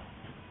God,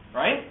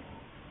 right?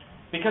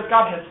 Because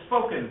God has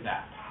spoken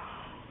that,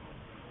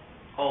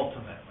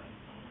 ultimately,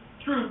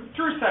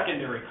 through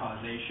secondary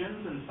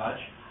causations and such.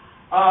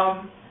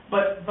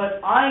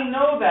 But I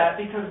know that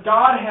because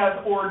God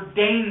has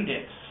ordained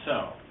it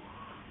so.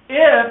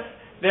 If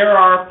there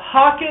are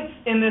pockets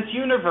in this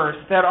universe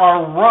that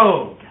are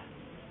rogue,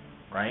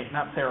 right?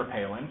 Not Sarah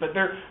Palin, but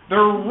they're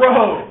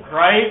rogue,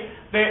 right?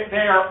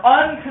 They are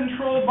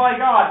uncontrolled by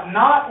God,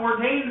 not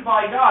ordained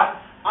by God.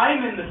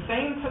 I'm in the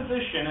same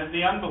position as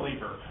the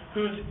unbeliever,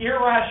 whose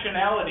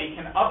irrationality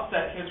can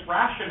upset his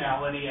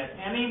rationality at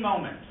any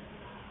moment,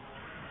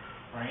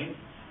 right?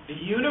 The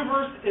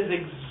universe is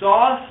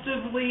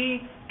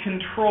exhaustively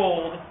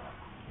controlled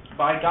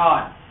by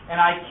God. And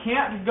I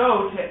can't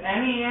go to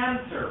any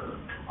answer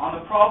on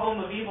the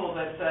problem of evil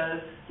that says,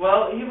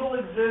 well, evil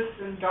exists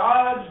and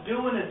God's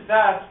doing his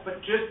best, but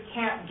just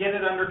can't get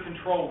it under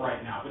control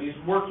right now, but he's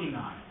working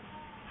on it.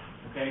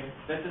 Okay?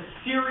 That's a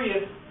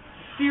serious,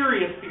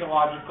 serious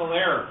theological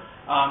error.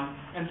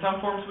 In some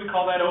forms we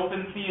call that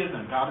open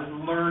theism. God is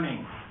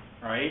learning,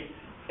 right?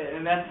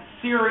 And that's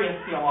serious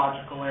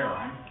theological error.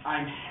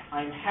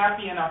 I'm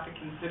happy enough to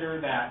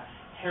consider that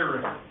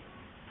heresy,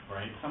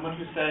 right? Someone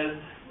who says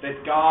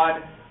that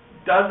God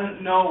doesn't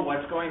know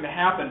what's going to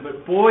happen,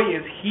 but boy,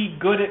 is he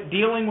good at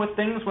dealing with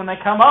things when they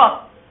come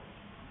up.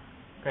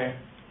 Okay,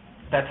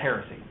 that's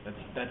heresy.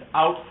 That's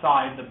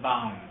outside the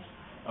bounds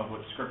of what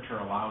Scripture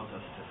allows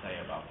us to say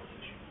about this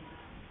issue.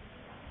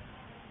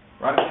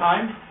 We're out of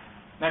time.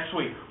 Next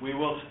week, we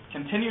will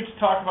continue to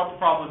talk about the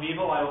problem of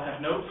evil. I will have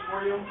notes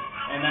for you,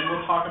 and then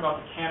we'll talk about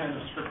the canon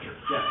of Scripture.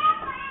 Yes?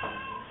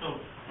 So,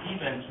 he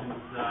mentions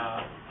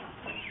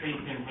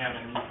faith in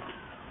heaven.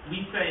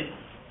 We say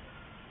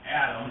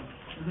Adam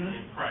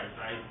in Christ.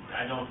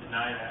 I don't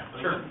deny that.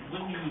 But sure.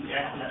 Wouldn't you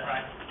actually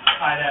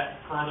tie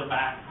that further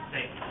back to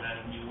Satan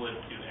than you would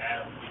to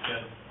Adam?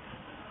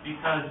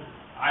 Because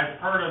I've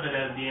heard of it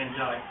as the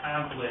angelic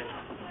conflict,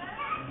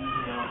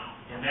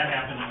 and that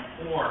happened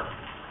before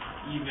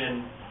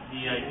even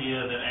the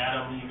idea that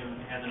Adam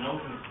even had the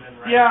notion of sin,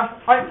 right? Yeah,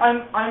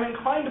 I'm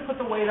inclined to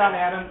put the weight on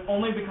Adam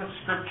only because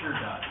Scripture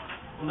does.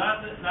 Well,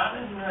 not that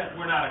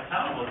we're not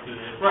accountable to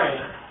it. Right.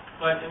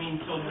 But,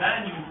 so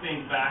then you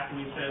think back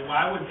and you say,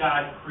 why would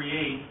God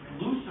create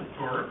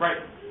Lucifer? Right.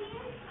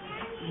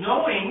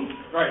 Knowing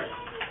right.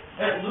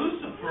 that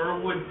Lucifer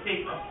would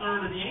take a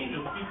third of the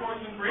angels before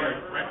he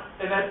created, right?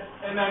 And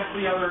that's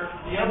the other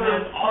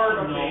part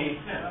of the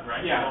sin,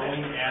 right? Yeah.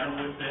 Knowing Adam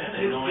would sin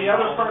and knowing the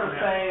other part of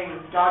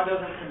saying God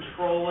doesn't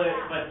control it,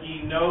 but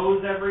he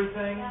knows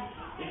everything.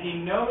 If he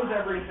knows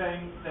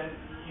everything, then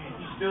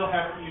you still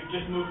you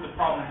just move the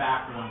problem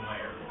back one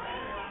layer.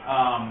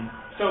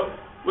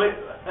 Like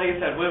I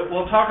said,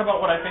 we'll talk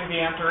about what I think the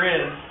answer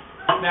is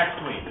next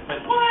week.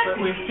 But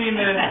we've seen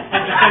the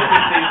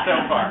deficiencies so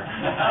far.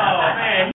 Oh, man.